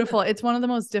so beautiful. It's one of the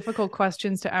most difficult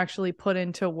questions to actually put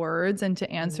into words and to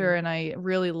answer. Mhm. And I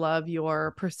really love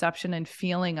your perception and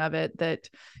feeling of it, that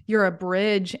you're a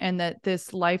bridge and that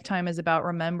this lifetime is about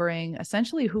remembering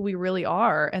essentially who we really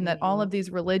are, and that all of Mhm. these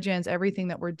religions, everything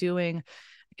that we're doing,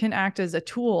 can act as a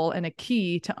tool and a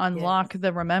key to Yes. unlock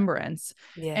the remembrance.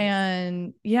 Yes.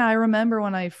 And yeah, I remember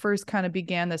when I first kind of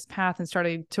began this path and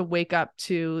started to wake up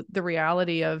to the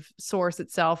reality of source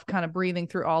itself kind of breathing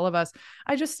through all of us,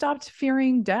 I just stopped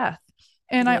fearing death.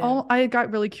 And Yeah. I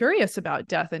got really curious about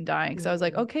death and dying. So I was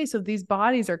like, Mhm. okay, so these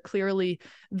bodies are clearly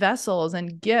vessels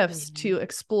and gifts to Mhm.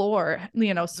 explore,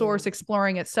 Yeah. source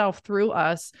exploring itself through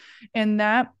us. And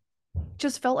that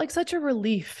just felt like such a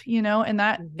relief, and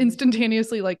that Mhm.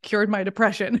 instantaneously like cured my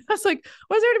depression. I was like,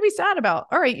 what's there to be sad about?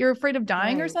 All right, you're afraid of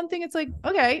dying or Right. something. It's like,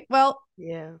 okay, well,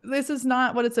 Yeah. this is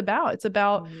not what it's about. It's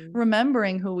about Mhm.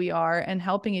 remembering who we are and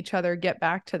helping each other get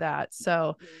back to that.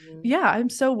 So, Mhm. yeah, I'm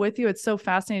so with you. It's so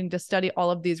fascinating to study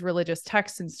all of these religious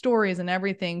texts and stories and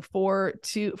everything for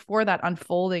that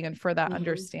unfolding and for that Mhm.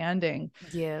 understanding.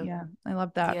 Yeah. Yeah, I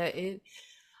love that. Yeah,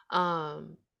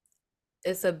 um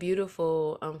it's a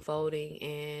beautiful unfolding,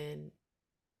 and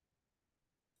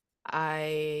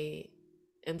I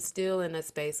am still in a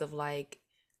space of like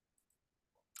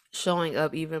showing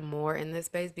up even more in this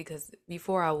space, because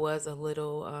before I was a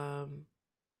little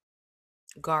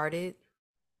guarded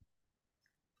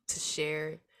to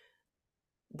share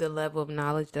the level of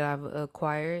knowledge that I've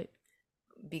acquired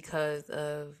because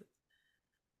of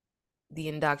the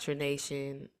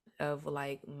indoctrination of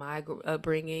like my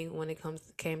upbringing when it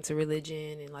came to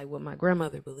religion, and like what my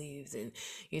grandmother believes, and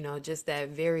just that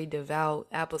very devout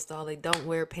apostolic, don't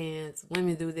wear pants,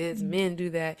 women do this, men do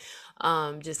that.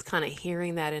 Just kind of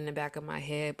hearing that in the back of my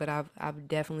head. But I've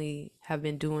definitely have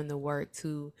been doing the work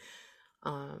to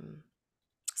um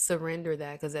surrender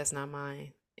that, because that's not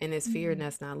mine. And it's fear, and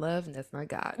that's not love, and that's not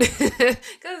God.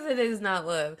 Because it is not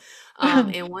love.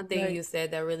 And one thing Right. you said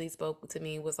that really spoke to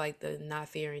me was like the not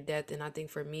fearing death. And I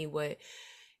think for me, what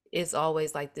it's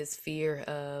always like this fear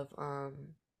of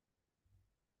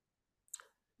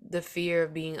the fear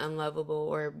of being unlovable,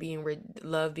 or being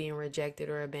love being rejected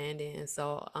or abandoned. And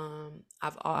so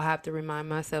I have to remind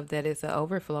myself that it's an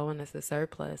overflow and it's a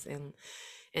surplus,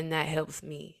 and that helps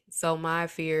me. So my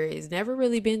fear has never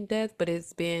really been death, but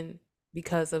it's been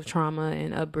because of trauma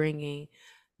and upbringing,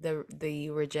 the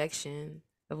rejection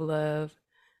of love,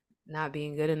 not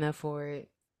being good enough for it,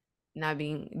 not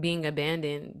being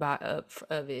abandoned by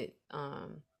of it.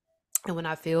 And when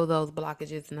I feel those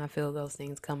blockages and I feel those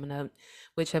things coming up,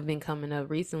 which have been coming up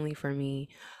recently for me,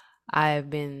 I've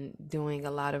been doing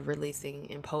a lot of releasing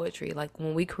in poetry. Like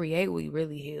when we create, we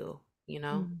really heal, you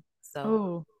know? Mm. So,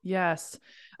 Oh, yes.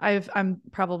 I'm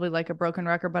probably like a broken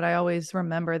record, but I always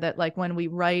remember that like when we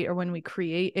write or when we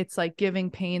create, it's like giving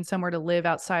pain somewhere to live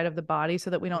outside of the body so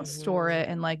that we don't store mhm, it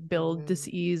and like build mhm.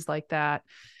 disease like that.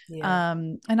 Yeah,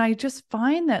 And I just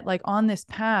find that like on this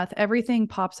path, everything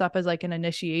pops up as like an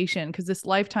initiation, because this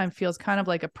lifetime feels kind of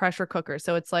like a pressure cooker.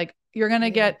 So it's like you're going to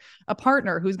yeah, get a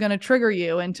partner who's going to trigger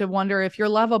you and to wonder if you're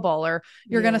lovable, or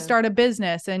you're going to yeah, start a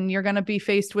business and you're going to be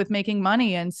faced with making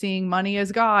money and seeing money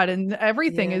as God and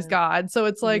everything is yeah, God. So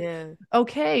it's like, yeah.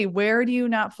 okay, where do you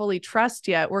not fully trust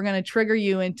yet? We're going to trigger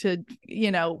you into,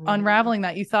 Mhm. unraveling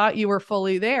that. You thought you were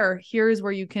fully there. Here's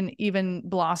where you can even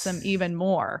blossom even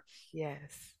more.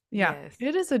 Yes, Yeah, yes.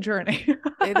 it is a journey.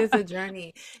 It is a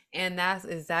journey. And that's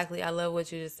exactly, I love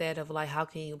what you just said of like, how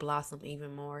can you blossom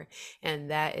even more?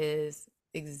 And that is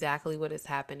exactly what is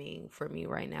happening for me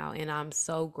right now. And I'm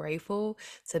so grateful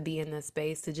to be in this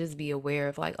space, to just be aware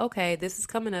of like, okay, this is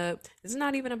coming up. It's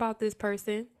not even about this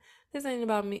person. This ain't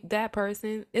about me, that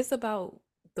person. It's about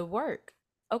the work.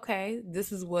 Okay,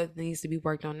 this is what needs to be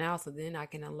worked on now. So then I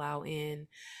can allow in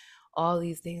all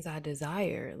these things I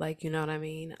desire. Like, you know what I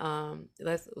mean?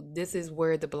 This is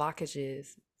where the blockage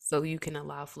is. So you can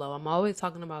allow flow. I'm always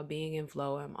talking about being in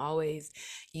flow. I'm always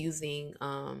using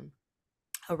a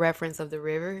reference of the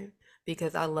river,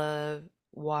 because I love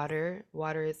Water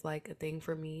is like a thing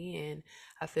for me, and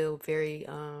I feel very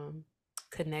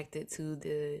connected to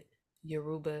the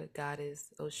Yoruba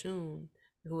goddess Oshun,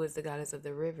 who is the goddess of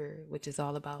the river, which is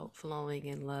all about flowing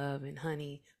and love and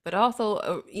honey, but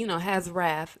also has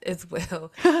wrath as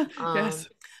well. Um, Yes.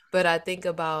 but I think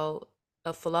about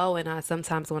a flow, and I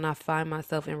sometimes when I find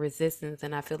myself in resistance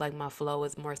and I feel like my flow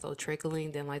is more so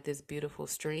trickling than like this beautiful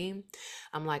stream,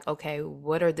 I'm like, okay,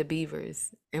 what are the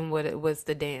beavers and what's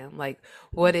the dam? Like,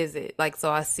 what is it? Like,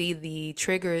 so I see the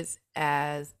triggers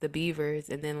as the beavers,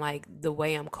 and then like the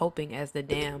way I'm coping as the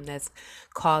dam that's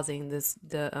causing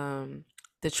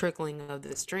the trickling of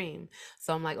the stream.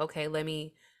 So I'm like, okay, let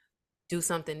me do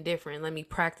something different. Let me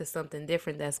practice something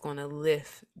different that's going to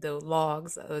lift the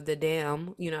logs of the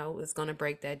dam, it's going to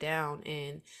break that down.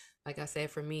 And like I said,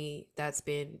 for me, that's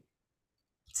been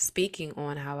speaking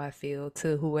on how I feel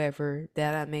to whoever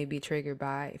that I may be triggered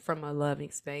by from a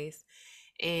loving space.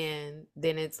 And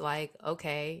then it's like,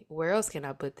 okay, where else can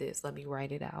I put this? Let me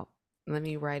write it out. Let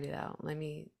me write it out. Let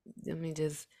me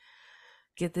just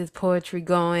get this poetry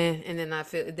going, and then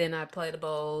I play the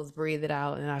bowls, breathe it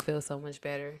out, and I feel so much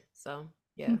better. So,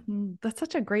 yeah. That's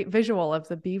such a great visual of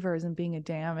the beavers and being a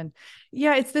dam. And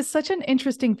yeah, it's this such an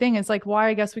interesting thing. It's like why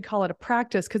I guess we call it a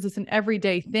practice because it's an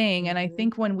everyday thing. And I Mhm.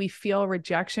 think when we feel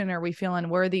rejection or we feel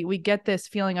unworthy, we get this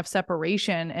feeling of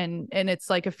separation and it's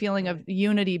like a feeling of Right.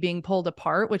 unity being pulled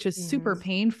apart, which is super Mhm.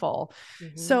 painful.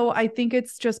 Mhm. So I think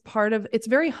it's just part of it's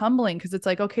very humbling because it's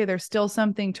like, okay, there's still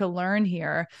something to learn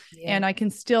here and Yep. I can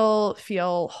still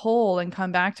feel whole and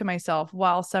come back to myself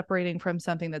while separating from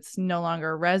something that's no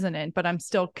longer resonant, but I'm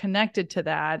still connected to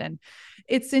that. And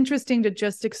it's interesting to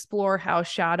just explore how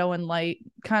shadow and light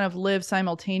kind of live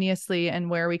simultaneously and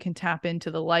where we can tap into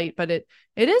the light. But it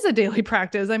is a daily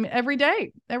practice. I mean, every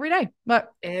day.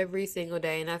 But Every single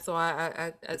day. And that's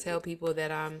why I tell people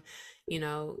that I'm,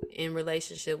 in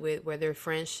relationship with whether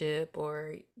friendship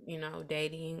or,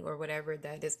 dating or whatever,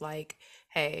 that it's like,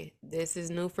 hey, this is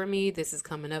new for me. This is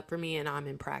coming up for me, and I'm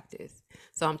in practice.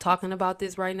 So I'm talking about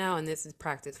this right now, and this is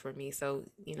practice for me. So,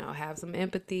 have some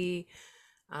empathy.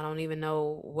 I don't even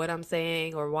know what I'm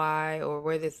saying or why or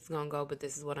where this is gonna go, but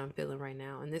this is what I'm feeling right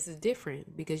now. And this is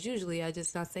different because usually I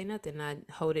just not say nothing. I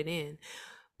hold it in.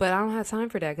 But I don't have time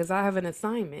for that because I have an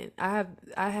assignment. I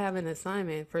have an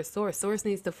assignment for Source. Source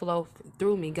needs to flow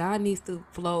through me. God needs to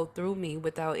flow through me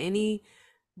without any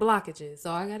blockages.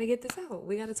 So I got to get this out.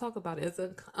 We got to talk about it. As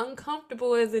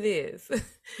uncomfortable as it is.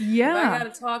 If I yeah.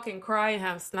 got to talk and cry and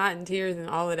have snot and tears and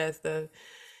all of that stuff,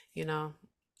 you know,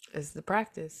 it's the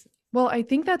practice. Well, I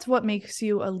think that's what makes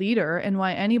you a leader and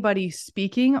why anybody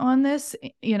speaking on this,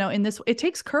 in this, it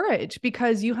takes courage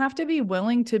because you have to be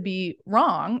willing to be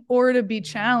wrong or to be Mhm.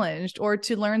 challenged or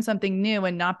to learn something new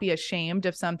and not be ashamed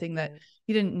of something that Yeah.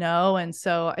 you didn't know. And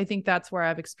so I think that's where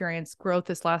I've experienced growth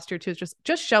this last year too, is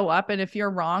just show up. And if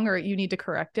you're wrong or you need to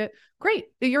correct it, great.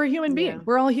 You're a human being. Yeah.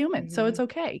 We're all human. So it's Hmm.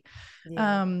 okay.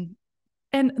 Yeah. Um,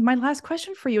 and my last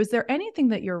question for you, is there anything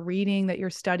that you're reading, that you're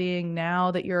studying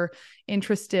now that you're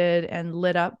interested and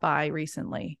lit up by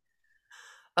recently?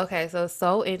 Okay,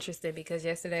 so interesting because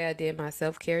yesterday I did my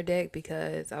self-care deck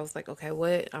because I was like, okay,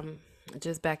 what? I'm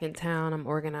just back in town. I'm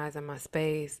organizing my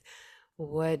space.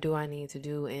 What do I need to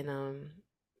do? And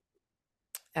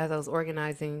as I was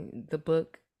organizing the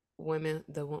book, Women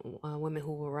Who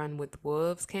Will Run with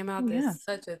Wolves came out. Oh, yeah. That's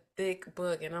such a thick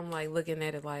book, and I'm like looking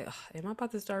at it like, "Ugh, am I about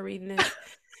to start reading this?"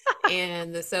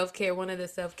 And one of the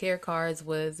self-care cards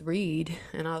was read.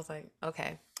 And I was like,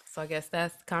 okay. So I guess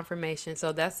that's confirmation.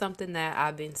 So that's something that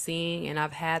I've been seeing, and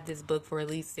I've had this book for at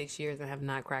least 6 years and have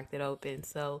not cracked it open.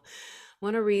 So I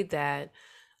want to read that.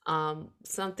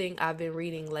 Something I've been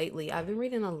reading lately, I've been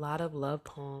reading a lot of love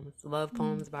Mm.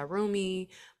 poems by Rumi,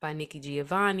 by Nikki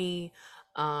Giovanni.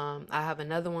 I have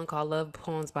another one called Love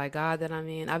Poems by God that I'm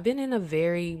in. I've been in a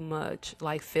very much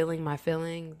like feeling my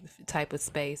feeling type of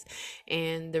space.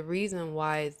 And the reason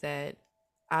why is that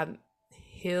I'm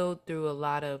healed through a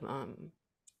lot of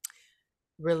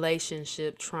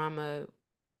relationship trauma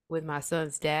with my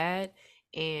son's dad,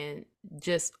 and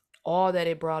just all that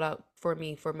it brought up for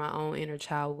me for my own inner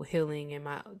child healing, and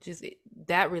my just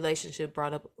that relationship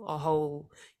brought up a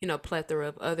whole plethora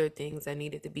of other things that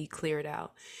needed to be cleared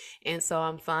out. And so I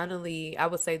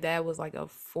would say that was like a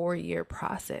 4-year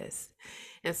process.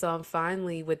 And so I'm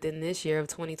finally within this year of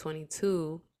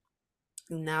 2022,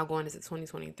 now going into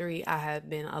 2023, I have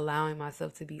been allowing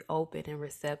myself to be open and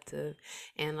receptive.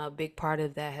 And a big part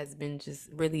of that has been just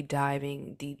really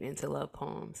diving deep into love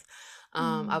poems.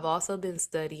 Mm. I've also been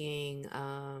studying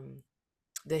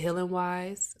the Healing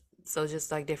Wise. So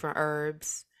just like different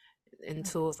herbs and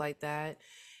tools like that.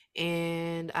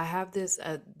 And I have this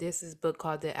is book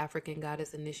called The African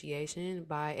Goddess Initiation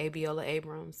by Abiola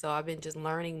Abrams. So I've been just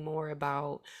learning more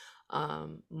about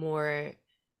more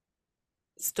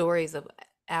stories of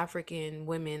African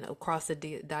women across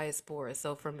the diaspora.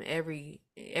 So from every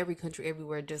country,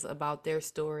 everywhere, just about their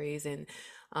stories, and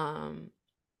um,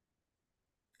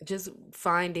 just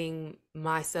finding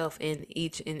myself in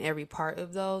each and every part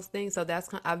of those things. So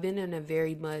I've been in a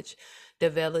very much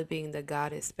developing the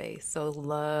goddess space. So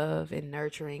love and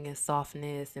nurturing and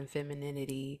softness and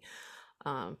femininity,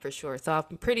 for sure. So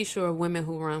I'm pretty sure women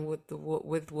who run with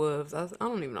with wolves. I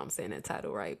don't even know if I'm saying that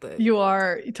title right, but You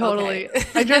are okay. totally.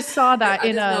 I just saw that I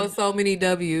in just know a so many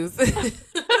W's.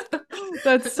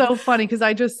 That's so funny because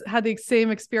I just had the same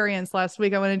experience last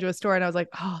week. I went into a store and I was like,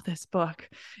 "Oh, this book,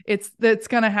 it's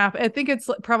gonna happen." I think it's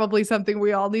probably something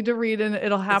we all need to read, and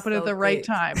it'll It's happen at so the right thick.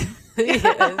 time.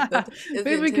 Yeah, it's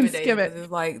Maybe we can intimidating skim because it.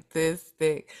 it's like this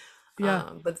thick. Yeah.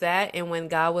 But that and When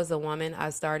God Was a Woman, I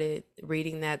started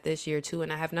reading that this year too,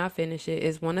 and I have not finished it.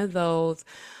 It's one of those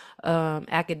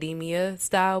academia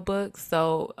style books,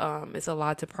 so it's a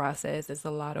lot to process. It's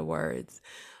a lot of words.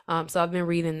 So I've been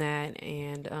reading that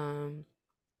and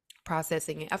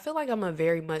processing it. I feel like I'm a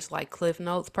very much like Cliff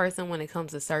Notes person when it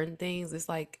comes to certain things. It's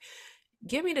like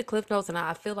give me the Cliff Notes and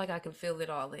I feel like I can fill it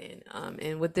all in.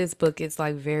 And with this book, it's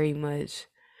like very much.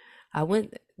 I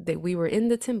went that we were in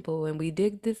the temple and we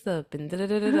digged this up and da da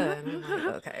da da da. And I'm like,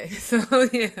 okay, so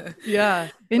yeah, Yeah.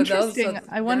 but those Interesting. so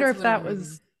I wonder that's if what I'm that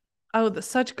reading. was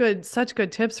such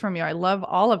good tips from you. I love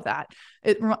all of that.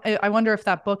 I wonder if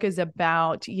that book is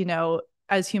about,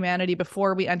 as humanity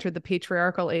before we entered the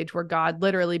patriarchal age where God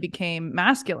literally became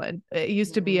masculine. It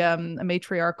used to be Hmm. a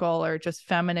matriarchal or just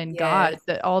feminine God, Yes,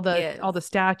 that yes. all the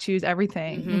statues,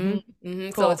 everything.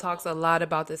 So it Cool. talks a lot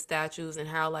about the statues and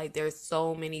how like there's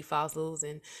so many fossils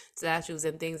and statues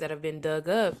and things that have been dug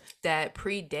up that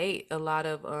predate a lot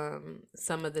of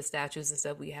some of the statues and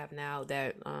stuff we have now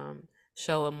that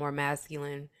show a more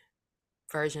masculine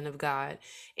version of God,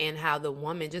 and how the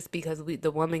woman, just because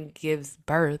the woman gives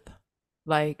birth,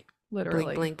 like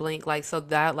blink Literally. blink blink, like so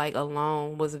that like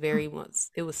alone was very much,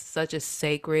 it was such a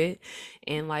sacred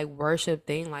and like worship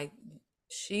thing, like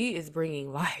she is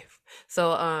bringing life.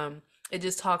 So it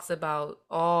just talks about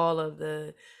all of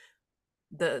the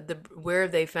where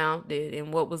they found it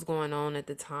and what was going on at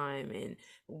the time and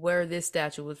where this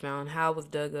statue was found, how it was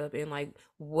dug up, and like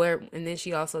where, and then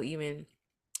she also even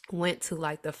went to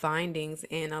like the findings,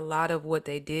 and a lot of what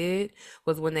they did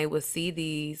was when they would see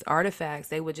these artifacts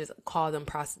they would just call them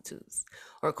prostitutes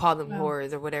or call them Wow.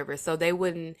 whores or whatever, so they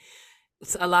wouldn't,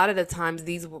 a lot of the times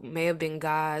these may have been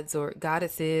gods or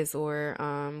goddesses or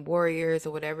warriors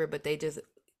or whatever, but they just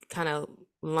kind of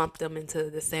lumped them into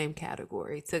the same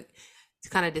category to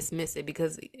kind of dismiss it,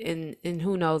 because in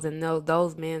who knows, in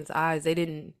those men's eyes they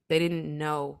didn't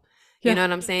know, you Yeah. know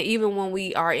what I'm saying, even when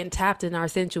we are in tapped in our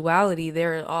sensuality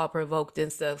they're all provoked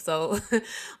and stuff, so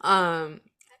um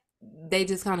they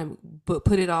just kind of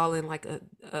put it all in like a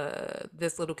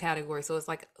this little category. So it's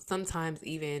like sometimes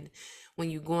even when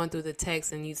you're going through the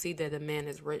text and you see that the man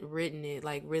has written it,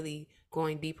 like really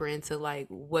going deeper into like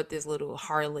what this little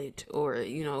harlot or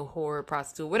whore,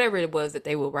 prostitute, whatever it was that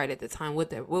they would write at the time,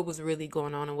 what was really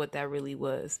going on and what that really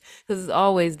was, because it's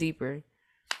always deeper.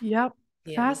 Yep.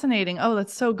 Yeah. Fascinating. Oh,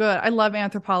 that's so good. I love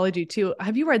anthropology too.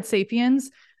 Have you read Sapiens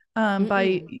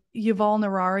by Mm-mm. Yuval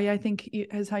Harari? I think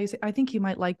is how you say. I think you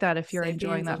might like that if you're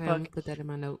enjoying Sapiens. that Okay, I'm book. gonna put that in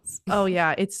my notes. Oh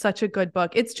yeah, it's such a good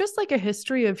book. It's just like a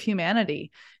history of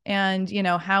humanity and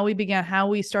how we began, how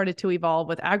we started to evolve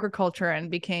with agriculture and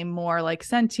became more like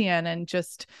sentient and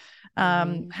just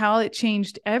Hmm. how it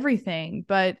changed everything.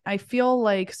 But I feel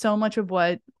like so much of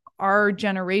what our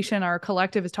generation, our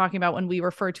collective is talking about when we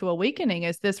refer to awakening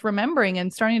is this remembering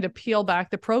and starting to peel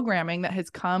back the programming that has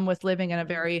come with living in a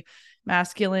very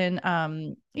masculine,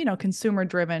 consumer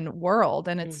driven world.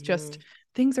 And it's just, Hmm.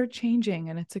 things are changing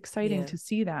and it's exciting Yeah, to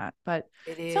see that. But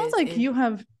it it sounds is. like And you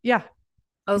have, yeah.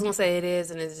 I was gonna say it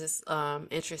is, and it's just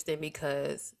interesting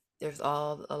because there's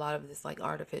all a lot of this like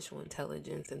artificial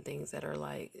intelligence and things that are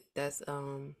like that's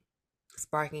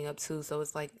sparking up too. So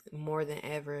it's like more than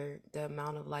ever the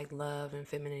amount of like love and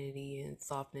femininity and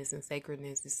softness and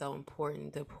sacredness is so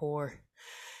important to pour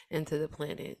into the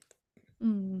planet.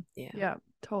 Mm, Yeah. yeah,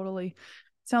 totally.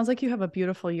 Sounds like you have a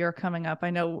beautiful year coming up. I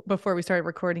know before we started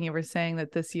recording, you were saying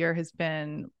that this year has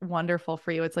been wonderful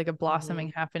for you. It's like a Hmm.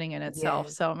 blossoming happening in itself.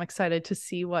 Yes. So I'm excited to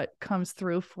see what comes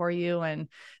through for you. And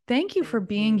thank you for Thank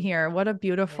being you. here. What a Yes.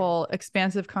 beautiful,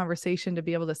 expansive conversation to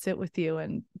be able to sit with you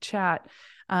and chat.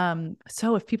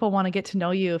 So if people want to get to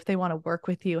know you, if they want to work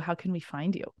with you, how can we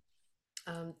find you?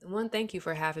 One, thank you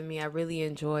for having me. I really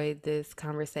enjoyed this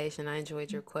conversation. I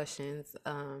enjoyed your questions.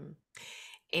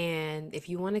 And if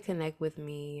you want to connect with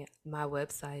me, my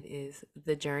website is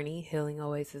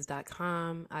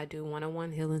thejourneyhealingoasis.com. I do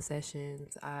one-on-one healing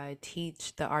sessions. I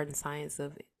teach the art and science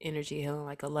of energy healing,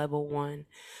 like a level one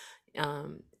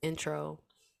intro.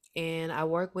 And I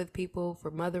work with people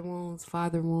for mother wounds,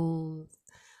 father wounds,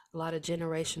 a lot of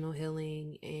generational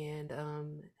healing, and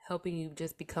helping you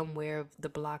just become aware of the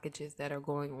blockages that are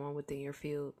going on within your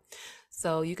field.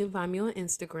 So you can find me on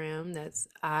Instagram. That's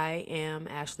I am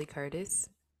Ashley Curtis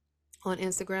on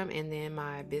Instagram, and then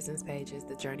my business page is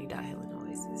the Journey Healing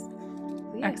Oasis.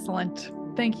 Yeah. Excellent.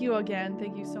 Thank you again.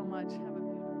 Thank you so much.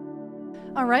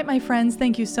 All right, my friends,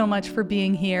 thank you so much for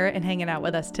being here and hanging out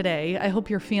with us today. I hope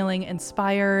you're feeling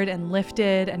inspired and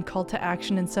lifted and called to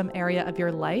action in some area of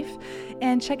your life.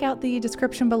 And check out the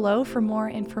description below for more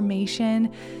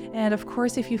information. And of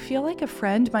course, if you feel like a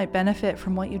friend might benefit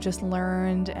from what you just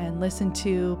learned and listened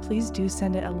to, please do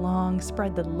send it along,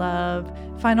 spread the love.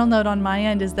 Final note on my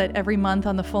end is that every month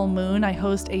on the full moon, I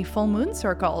host a full moon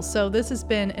circle. So this has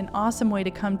been an awesome way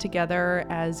to come together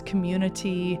as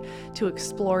community to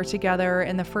explore together.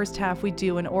 In the first half, we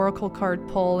do an oracle card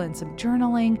pull and some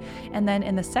journaling. And then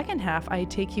in the second half, I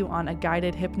take you on a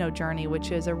guided hypno journey,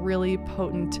 which is a really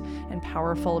potent and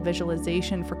powerful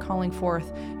visualization for calling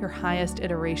forth your highest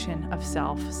iteration of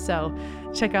self. So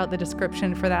check out the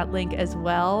description for that link as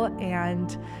well.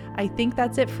 And I think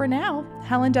that's it for now.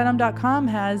 HelenDenham.com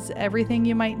has everything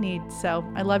you might need. So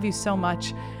I love you so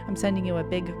much. I'm sending you a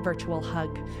big virtual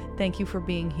hug. Thank you for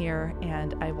being here,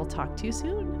 and I will talk to you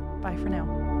soon. Bye for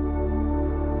now.